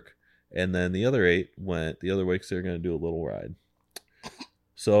to work, and then the other 8 went the other way because they were going to do a little ride.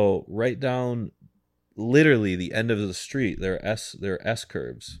 So right down literally the end of the street, there are S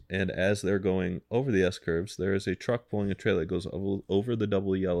curves, and as they're going over the S curves, there is a truck pulling a trailer that goes over the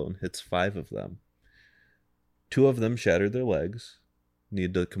double yellow and hits 5 of them. 2 of them shattered their legs,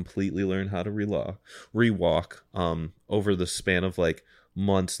 need to completely learn how to rewalk over the span of like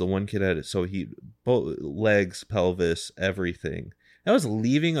months. The one kid had it, so he both legs, pelvis, everything. I was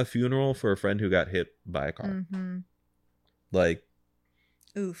leaving a funeral for a friend who got hit by a car. Like,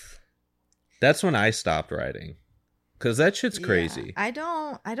 oof. That's when I stopped riding, because that shit's crazy. I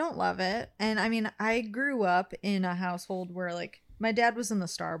don't love it. And I mean, I grew up in a household where, like, my dad was in the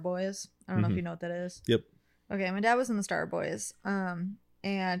Star Boys. I don't know if you know what that is. Yep. Okay, my dad was in the Star Boys.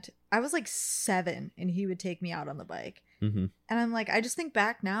 And I was like 7, and he would take me out on the bike. And I'm like, I just think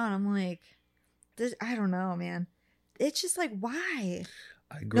back now, and I'm like, I don't know, man. It's just like, why?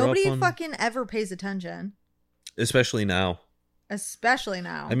 Nobody fucking ever pays attention. Especially now.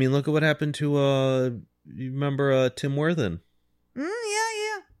 I mean, look at what happened to you remember Tim Worthen?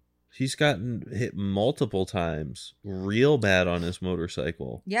 Yeah. He's gotten hit multiple times, real bad on his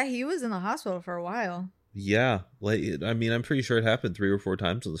motorcycle. Yeah, he was in the hospital for a while. Yeah, like, I mean, I'm pretty sure it happened 3 or 4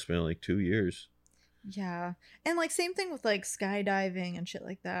 times in the span of like 2 years. Yeah, and like same thing with like skydiving and shit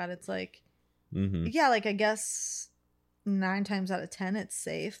like that. It's like, yeah, like I guess 9 times out of 10 it's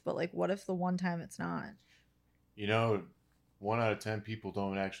safe, but like, what if the one time it's not? 1 out of 10 people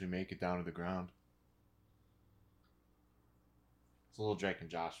don't actually make it down to the ground. It's a little Drake and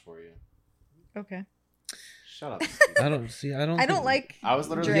Josh for you. Okay. Shut up. I don't like. I was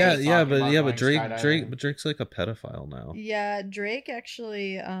literally Drake. but Drake's like a pedophile now. Yeah, Drake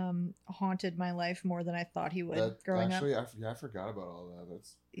actually haunted my life more than I thought he would growing up. I forgot about all that.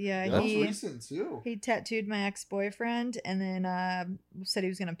 That's recent too. He tattooed my ex-boyfriend, and then said he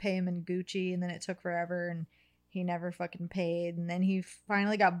was gonna pay him in Gucci, and then it took forever, and he never fucking paid. And then he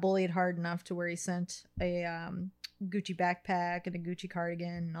finally got bullied hard enough to where he sent a Gucci backpack and a Gucci cardigan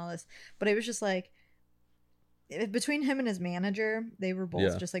and all this. But it was just like, between him and his manager, they were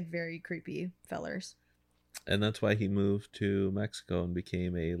both just like very creepy fellers. And that's why he moved to Mexico and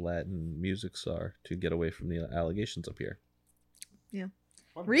became a Latin music star to get away from the allegations up here. Yeah.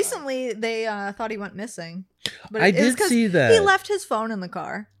 Recently, they thought he went missing. But I did see that. He left his phone in the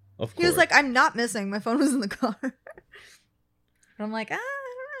car. Of course. He was like, I'm not missing. My phone was in the car. And I'm like, I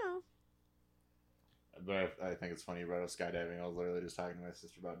don't know. But I think it's funny you brought up skydiving. I was literally just talking to my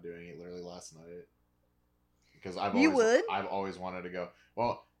sister about doing it literally last night. Because I've always wanted to go.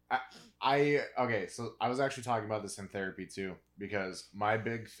 Well, okay, so I was actually talking about this in therapy too, because my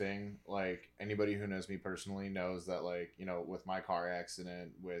big thing, like, anybody who knows me personally knows that, like, with my car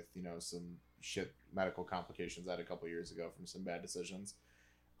accident, with, some shit medical complications I had a couple years ago from some bad decisions,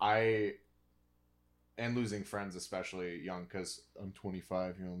 and losing friends, especially young, because I'm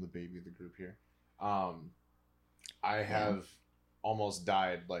 25, the baby of the group here. I have almost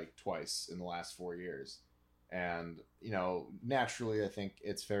died like twice in the last 4 years. And, you know, naturally, I think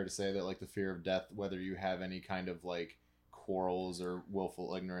it's fair to say that, like, the fear of death, whether you have any kind of, like, quarrels or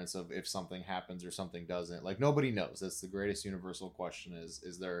willful ignorance of if something happens or something doesn't, like, nobody knows. That's the greatest universal question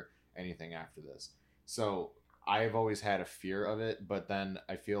is there anything after this? So I've always had a fear of it, but then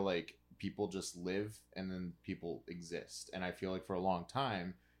I feel like people just live and then people exist. And I feel like for a long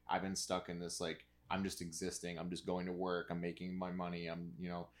time, I've been stuck in this, like, I'm just existing. I'm just going to work. I'm making my money. I'm, you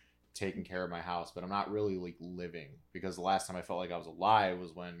know, taking care of my house, but I'm not really like living, because the last time I felt like I was alive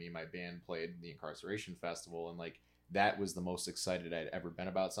was when me and my band played the Incarceration Festival, and like that was the most excited I'd ever been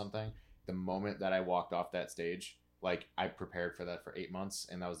about something. The moment that I walked off that stage, like I prepared for that for 8 months,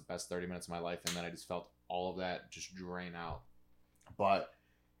 and that was the best 30 minutes of my life, and then I just felt all of that just drain out. But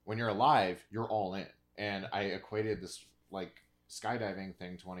when you're alive, you're all in. And I equated this like skydiving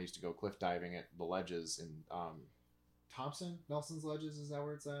thing to when I used to go cliff diving at the ledges in Nelson's Ledges, is that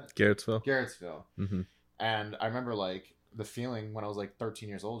where it's at? Garrettsville. Mm-hmm. And I remember like the feeling when I was like 13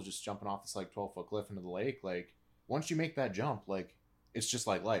 years old, just jumping off this like 12-foot cliff into the lake. Like once you make that jump, like it's just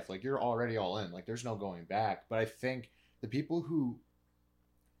like life. Like you're already all in. Like there's no going back. But I think the people who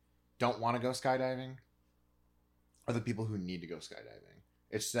don't want to go skydiving are the people who need to go skydiving.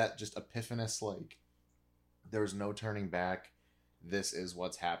 It's that just epiphanous, like there's no turning back. This is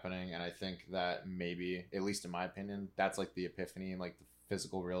what's happening. And I think that maybe, at least in my opinion, that's like the epiphany and like the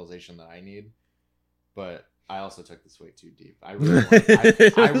physical realization that I need. But I also took this way too deep. I really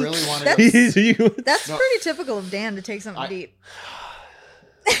want to That's pretty typical of Dan to take something deep.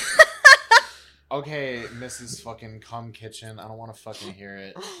 Okay, Mrs. fucking Cum Kitchen. I don't want to fucking hear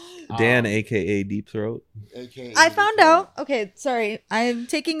it. Dan, aka Deep Throat. AKA I found out. Okay, sorry. I'm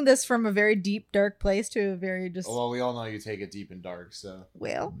taking this from a very deep, dark place to a very just. Well, we all know you take it deep and dark, so.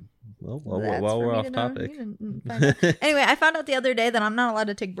 Well, that's while for we're me off to know. topic. Anyway, I found out the other day that I'm not allowed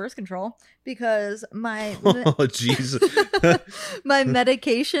to take birth control because my Oh, jeez. my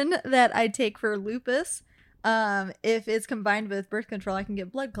medication that I take for lupus, if it's combined with birth control, I can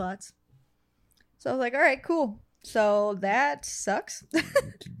get blood clots. So I was like, all right, cool. So that sucks.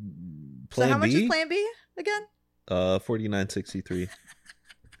 So how much is Plan B again? $49.63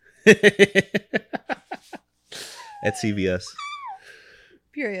 at CVS.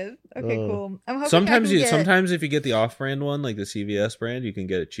 Period. Okay, cool. I'm hoping sometimes if you get the off-brand one, like the CVS brand, you can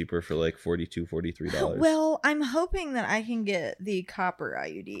get it cheaper for like $43. Well, I'm hoping that I can get the copper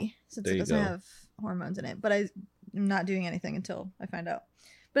IUD since it doesn't have hormones in it. But I'm not doing anything until I find out.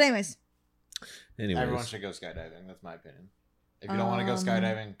 But anyways, everyone should go skydiving. That's my opinion. If you don't want to go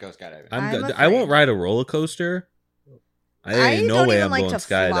skydiving, go skydiving. I won't ride a roller coaster. I no way I'm going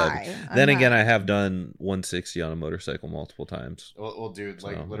skydiving. Then again, I have done 160 on a motorcycle multiple times. Well, dude,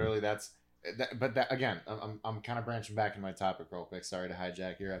 like literally, but again, I'm kind of branching back in my topic real quick. Sorry to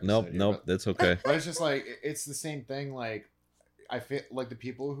hijack your episode. Nope, that's okay. But it's just like it's the same thing. Like I feel like the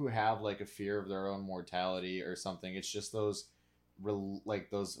people who have like a fear of their own mortality or something. It's just those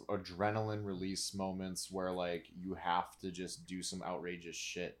adrenaline release moments where like you have to just do some outrageous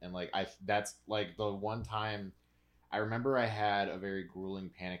shit. And like that's like the one time I remember I had a very grueling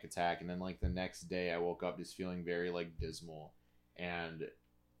panic attack, and then like the next day I woke up just feeling very like dismal, and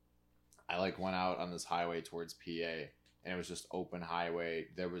I like went out on this highway towards PA, and it was just open highway.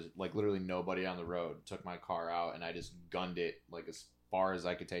 There was like literally nobody on the road. Took my car out and I just gunned it like as far as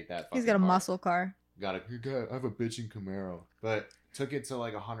I could take that. He's got a muscle car. I have a bitchin' Camaro, but took it to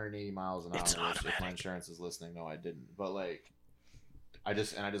like 180 miles an hour. Which, if my insurance is listening, no, I didn't. But like, I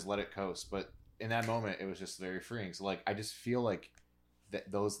just let it coast. But in that moment, it was just very freeing. So like, I just feel like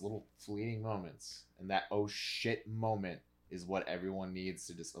that those little fleeting moments and that oh shit moment is what everyone needs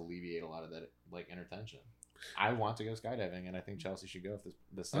to just alleviate a lot of that like inner tension. I want to go skydiving, and I think Chelsea should go if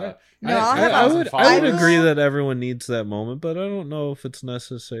this. I would agree that everyone needs that moment, but I don't know if it's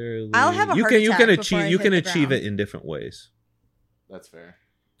necessarily. I'll have a heart attack you can achieve it in different ways. That's fair.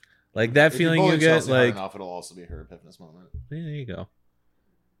 Like that feeling you get, like enough, it'll also be her epiphanous moment. Yeah, there you go.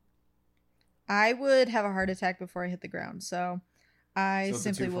 I would have a heart attack before I hit the ground, so I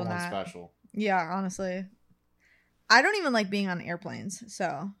simply will not. Special. Yeah, honestly, I don't even like being on airplanes,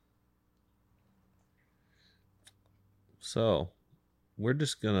 so. So, we're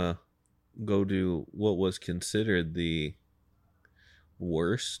just gonna go to what was considered the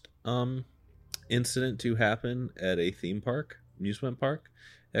worst incident to happen at a amusement park.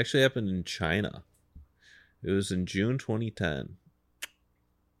 It actually happened in China. It was in June 2010.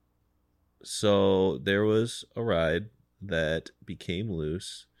 So, there was a ride that became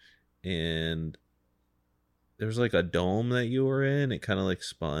loose, and there was like a dome that you were in. It kind of like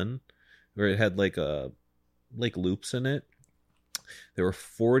spun. or it had like loops in it. There were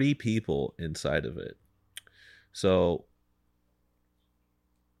 40 people inside of it. So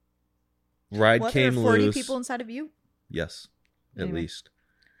ride What? came There were 40 loose. people inside of you? Yes, at Anyway. least.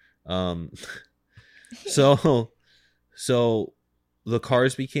 So the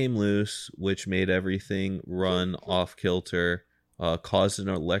cars became loose, which made everything run off kilter, caused an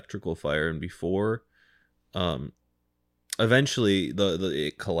electrical fire, and before eventually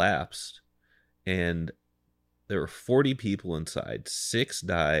it collapsed, and there were 40 people inside. 6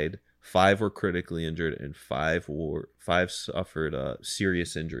 died, 5 were critically injured, and 5 suffered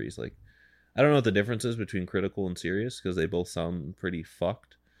serious injuries. Like, I don't know what the difference is between critical and serious, because they both sound pretty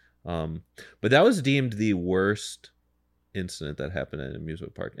fucked. But that was deemed the worst incident that happened at an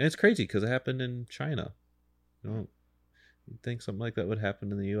amusement park, and it's crazy because it happened in China. You'd think something like that would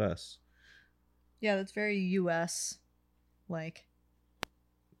happen in the U.S. Yeah, that's very U.S. like.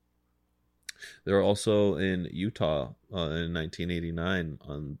 They were also in Utah in 1989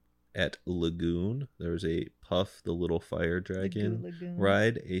 at Lagoon. There was a Puff the Little Fire Dragon Lagoon.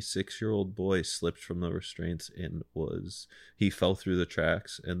 ride. A 6-year-old boy slipped from the restraints and he fell through the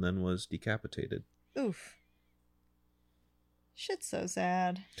tracks and then was decapitated. Oof. Shit's so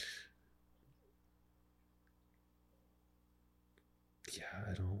sad.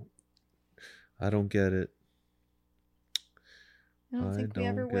 Yeah, I don't get it. I don't think we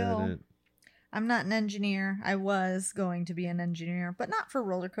ever will. I'm not an engineer. I was going to be an engineer, but not for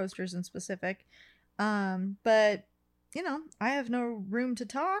roller coasters in specific. But you know, I have no room to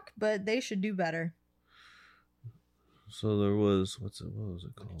talk, but they should do better. So there was what was it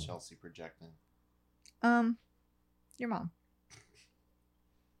Look called? at Chelsea projecting. Your mom.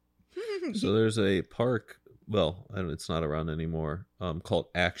 So there's a park. Well, it's not around anymore. Called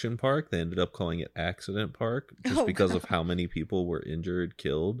Action Park. They ended up calling it Accident Park just because of how many people were injured,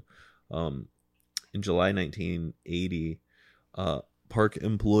 killed. In July 1980, park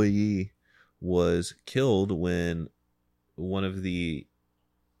employee was killed when one of the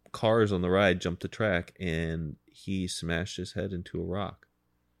cars on the ride jumped the track and he smashed his head into a rock.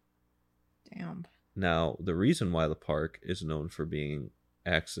 Damn. Now, the reason why the park is known for being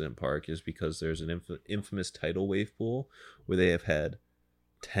Accident Park is because there's an infamous tidal wave pool where they have had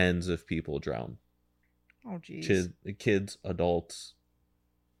tens of people drown. Oh, jeez. Kids, adults.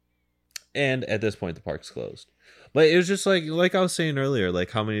 And at this point, the park's closed. But it was just like I was saying earlier,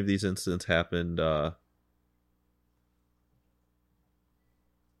 like how many of these incidents happened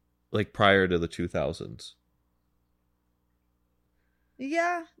like prior to the 2000s.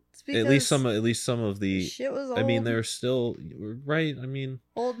 Yeah, it's because At least some of the shit was old. I mean, they're still right. I mean,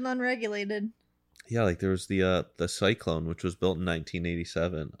 old and unregulated. yeah, like there was the Cyclone, which was built in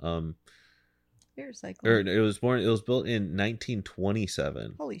 1987. Beer cycle. Or it was built in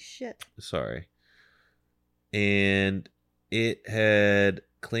 1927. Holy shit. Sorry. And it had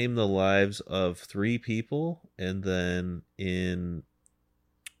claimed the lives of 3 people, and then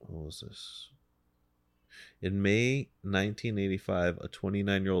what was this? In May 1985, a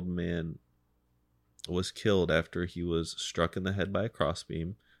 29-year-old man was killed after he was struck in the head by a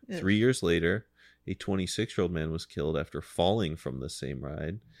crossbeam. Ugh. 3 years later, a 26-year-old man was killed after falling from the same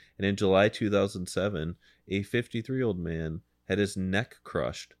ride. And in July 2007, a 53-year-old man had his neck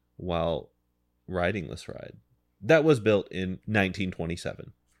crushed while riding this ride. That was built in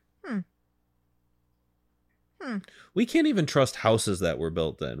 1927. We can't even trust houses that were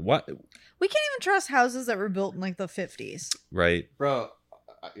built then. What? We can't even trust houses that were built in like the 50s. Right. Bro,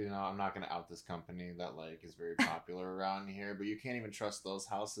 I'm not going to out this company that like is very popular around here, but you can't even trust those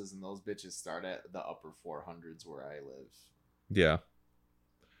houses, and those bitches start at the upper 400s where I live. Yeah.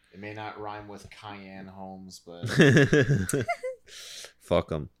 It may not rhyme with Cayenne homes, but Fuck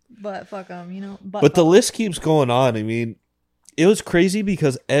them. But fuck them, you know. But the list keeps going on. I mean, it was crazy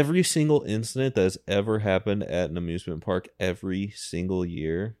because every single incident that has ever happened at an amusement park every single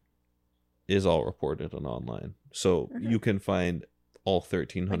year is all reported on online. So you can find all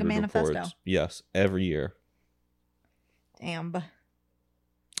 1,300 like a manifesto. reports. Yes, every year. Damn.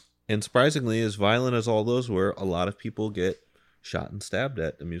 And surprisingly, as violent as all those were, a lot of people get shot and stabbed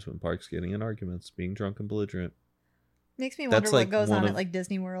at amusement parks, getting in arguments, being drunk and belligerent. Makes me wonder That's what like goes one on of- at like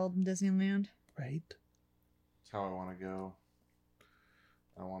Disney World and Disneyland. Right. that's how I want to go.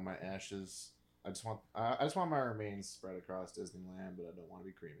 I want my ashes. I just want my remains spread across Disneyland, but I don't want to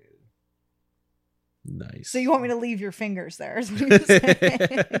be cremated. Nice. So you want me to leave your fingers there? Is what you're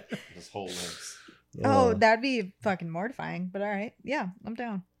saying? Just whole limbs. Oh, that'd be fucking mortifying. But all right, yeah, I'm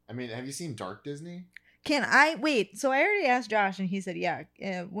down. I mean, have you seen Dark Disney? Can I wait? So I already asked Josh, and he said, "Yeah,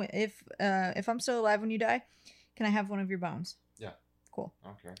 if I'm still alive when you die, can I have one of your bones?" Yeah. Cool.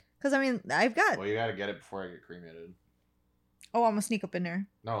 Okay. Because, I mean, I've got... Well, you gotta get it before I get cremated. Oh, I'm going to sneak up in there.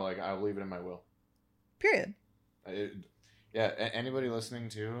 No, like, I'll leave it in my will. Period. Anybody listening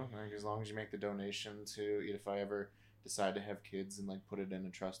too, like, as long as you make the donation to, if I ever decide to have kids and, like, put it in a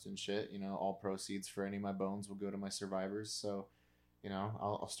trust and shit, all proceeds for any of my bones will go to my survivors. So,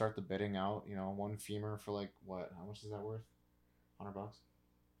 I'll start the bidding out, one femur for, like, what? How much is that worth? $100?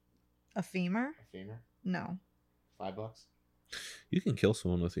 A femur? A femur? No. $5? You can kill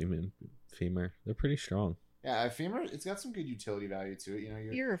someone with femur. They're pretty strong. Yeah, a femur, it's got some good utility value to it.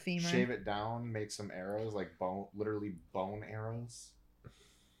 You're a femur. Shave it down, make some arrows, like literally bone arrows.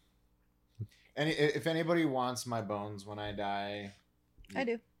 And if anybody wants my bones when I die, I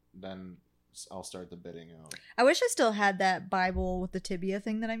do. Then I'll start the bidding out. I wish I still had that Bible with the tibia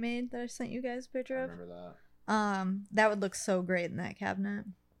thing that I made that I sent you guys a picture I of. remember that. That would look so great in that cabinet.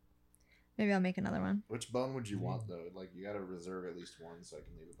 Maybe I'll make another one. Which bone would you want though? Like, you gotta reserve at least one so I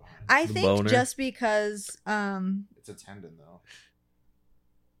can leave it behind. I The think boner? just because It's a tendon though.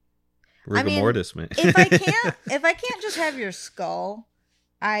 Rigor I mean, mortis, man. if I can't just have your skull,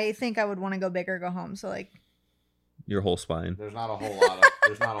 I think I would want to go big or go home. So like Your whole spine. There's not a whole lot of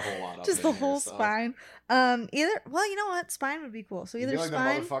just the whole spine. Either well, you know what? Spine would be cool. So either You'd be like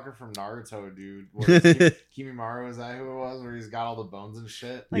spine. the motherfucker from Naruto, dude. Kimimaro, is that who it was? Where he's got all the bones and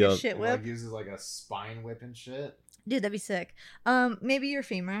shit. Like a Yup. shit And, whip. like, uses like a spine whip and shit. Dude, that'd be sick. Maybe your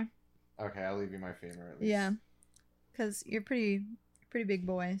femur. Okay, I'll leave you my femur at least. Yeah. Because you're pretty big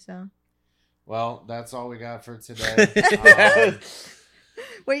boy, so. Well, that's all we got for today.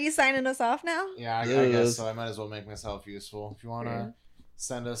 Were you signing us off now? Yeah, I guess so. I might as well make myself useful. If you want to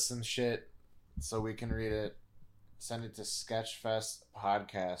send us some shit so we can read it, send it to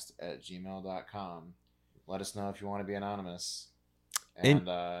sketchfestpodcast@gmail.com. Let us know if you want to be anonymous. And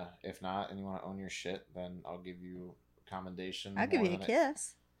if not, and you want to own your shit, then I'll give you commendation. I'll give you a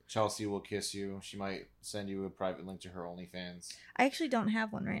kiss. Chelsea will kiss you. She might send you a private link to her OnlyFans. I actually don't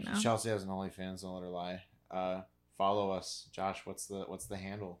have one right now. Chelsea has an OnlyFans, don't let her lie. Follow us. Josh, what's the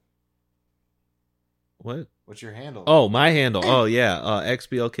handle? What? What's your handle? Oh, my handle. Oh, yeah.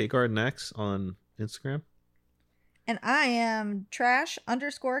 XBLKGardenX on Instagram. And I am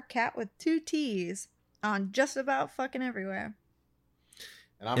trash_cat with 2 T's on just about fucking everywhere.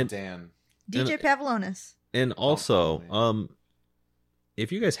 And I'm Dan. DJ Pavlonis. And also, follow if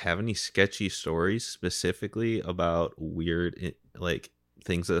you guys have any sketchy stories specifically about weird, like,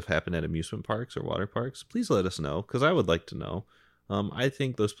 things that have happened at amusement parks or water parks, please let us know, because I would like to know. I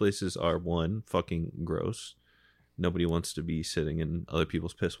think those places are, one, fucking gross. Nobody wants to be sitting in other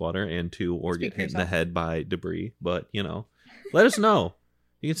people's piss water, and two, or Speak get for hit in the yourself. head by debris. But, let us know.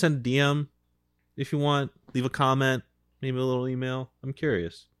 You can send a DM if you want, leave a comment, maybe a little email. I'm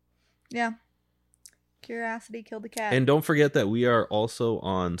curious. Yeah. Curiosity killed the cat. And don't forget that we are also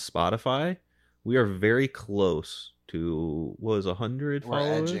on Spotify. We are very close to, 100 We're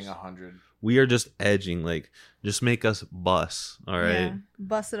followers? edging 100. We are just edging, just make us bus, all right? Yeah.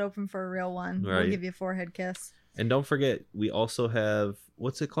 Bust it open for a real one. We'll Right. give you a forehead kiss. And don't forget, we also have,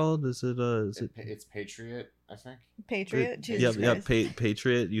 what's it called? Is it It's Patriot, I think. Patriot. Jesus Yep, Christ.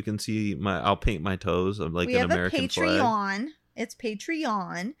 Patriot. You can see I'll paint my toes. I'm like we an have American a flag. Patreon. It's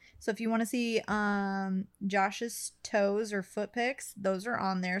Patreon. So if you want to see Josh's toes or foot pics, those are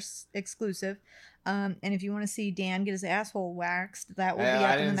on there, exclusive. And if you want to see Dan get his asshole waxed, that will be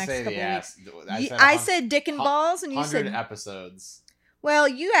up in the next couple weeks. I said dick and balls, and you 100 said episodes. Well,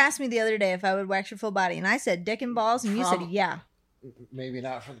 you asked me the other day if I would wax your full body, and I said dick and balls, and you said yeah. Maybe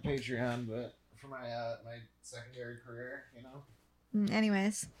not for the Patreon, but for my my secondary career,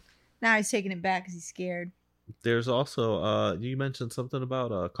 Anyways, now he's taking it back because he's scared. There's also, you mentioned something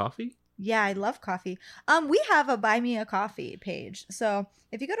about coffee? Yeah, I love coffee. We have a Buy Me a Coffee page. So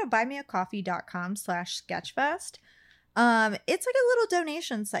if you go to buymeacoffee.com/sketchfest, it's like a little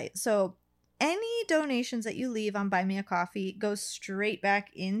donation site. So any donations that you leave on Buy Me a Coffee goes straight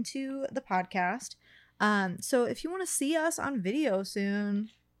back into the podcast. So if you want to see us on video soon,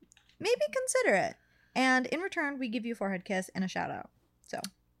 maybe consider it. And in return, we give you a forehead kiss and a shout out. So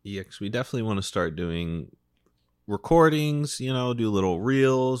Yeah, 'cause we definitely want to start doing recordings, do little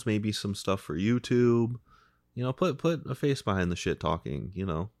reels, maybe some stuff for YouTube. Put a face behind the shit talking,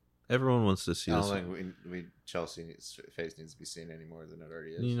 Everyone wants to see I us. don't think Chelsea's face needs to be seen any more than it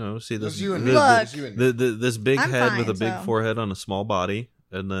already is. See this It's you and the- me. Look. It's you and me. this big I'm head fine, with a big so. forehead on a small body,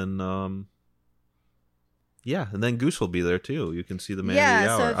 and then and then Goose will be there too. You can see the man Yeah, of the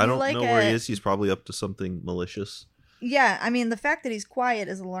so hour. if I you don't like know where he it- is. He's probably up to something malicious. yeah, I mean, the fact that he's quiet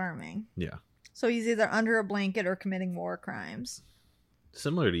is alarming. Yeah, So he's either under a blanket or committing war crimes.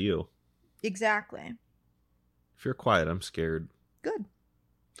 similar to you. Exactly. If you're quiet, I'm scared. Good.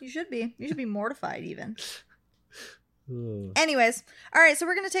 You should be. You should be mortified even. Ugh. Anyways, all right, so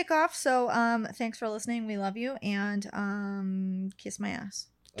we're gonna take off. So thanks for listening. We love you, and kiss my ass.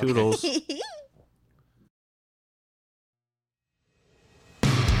 Toodles.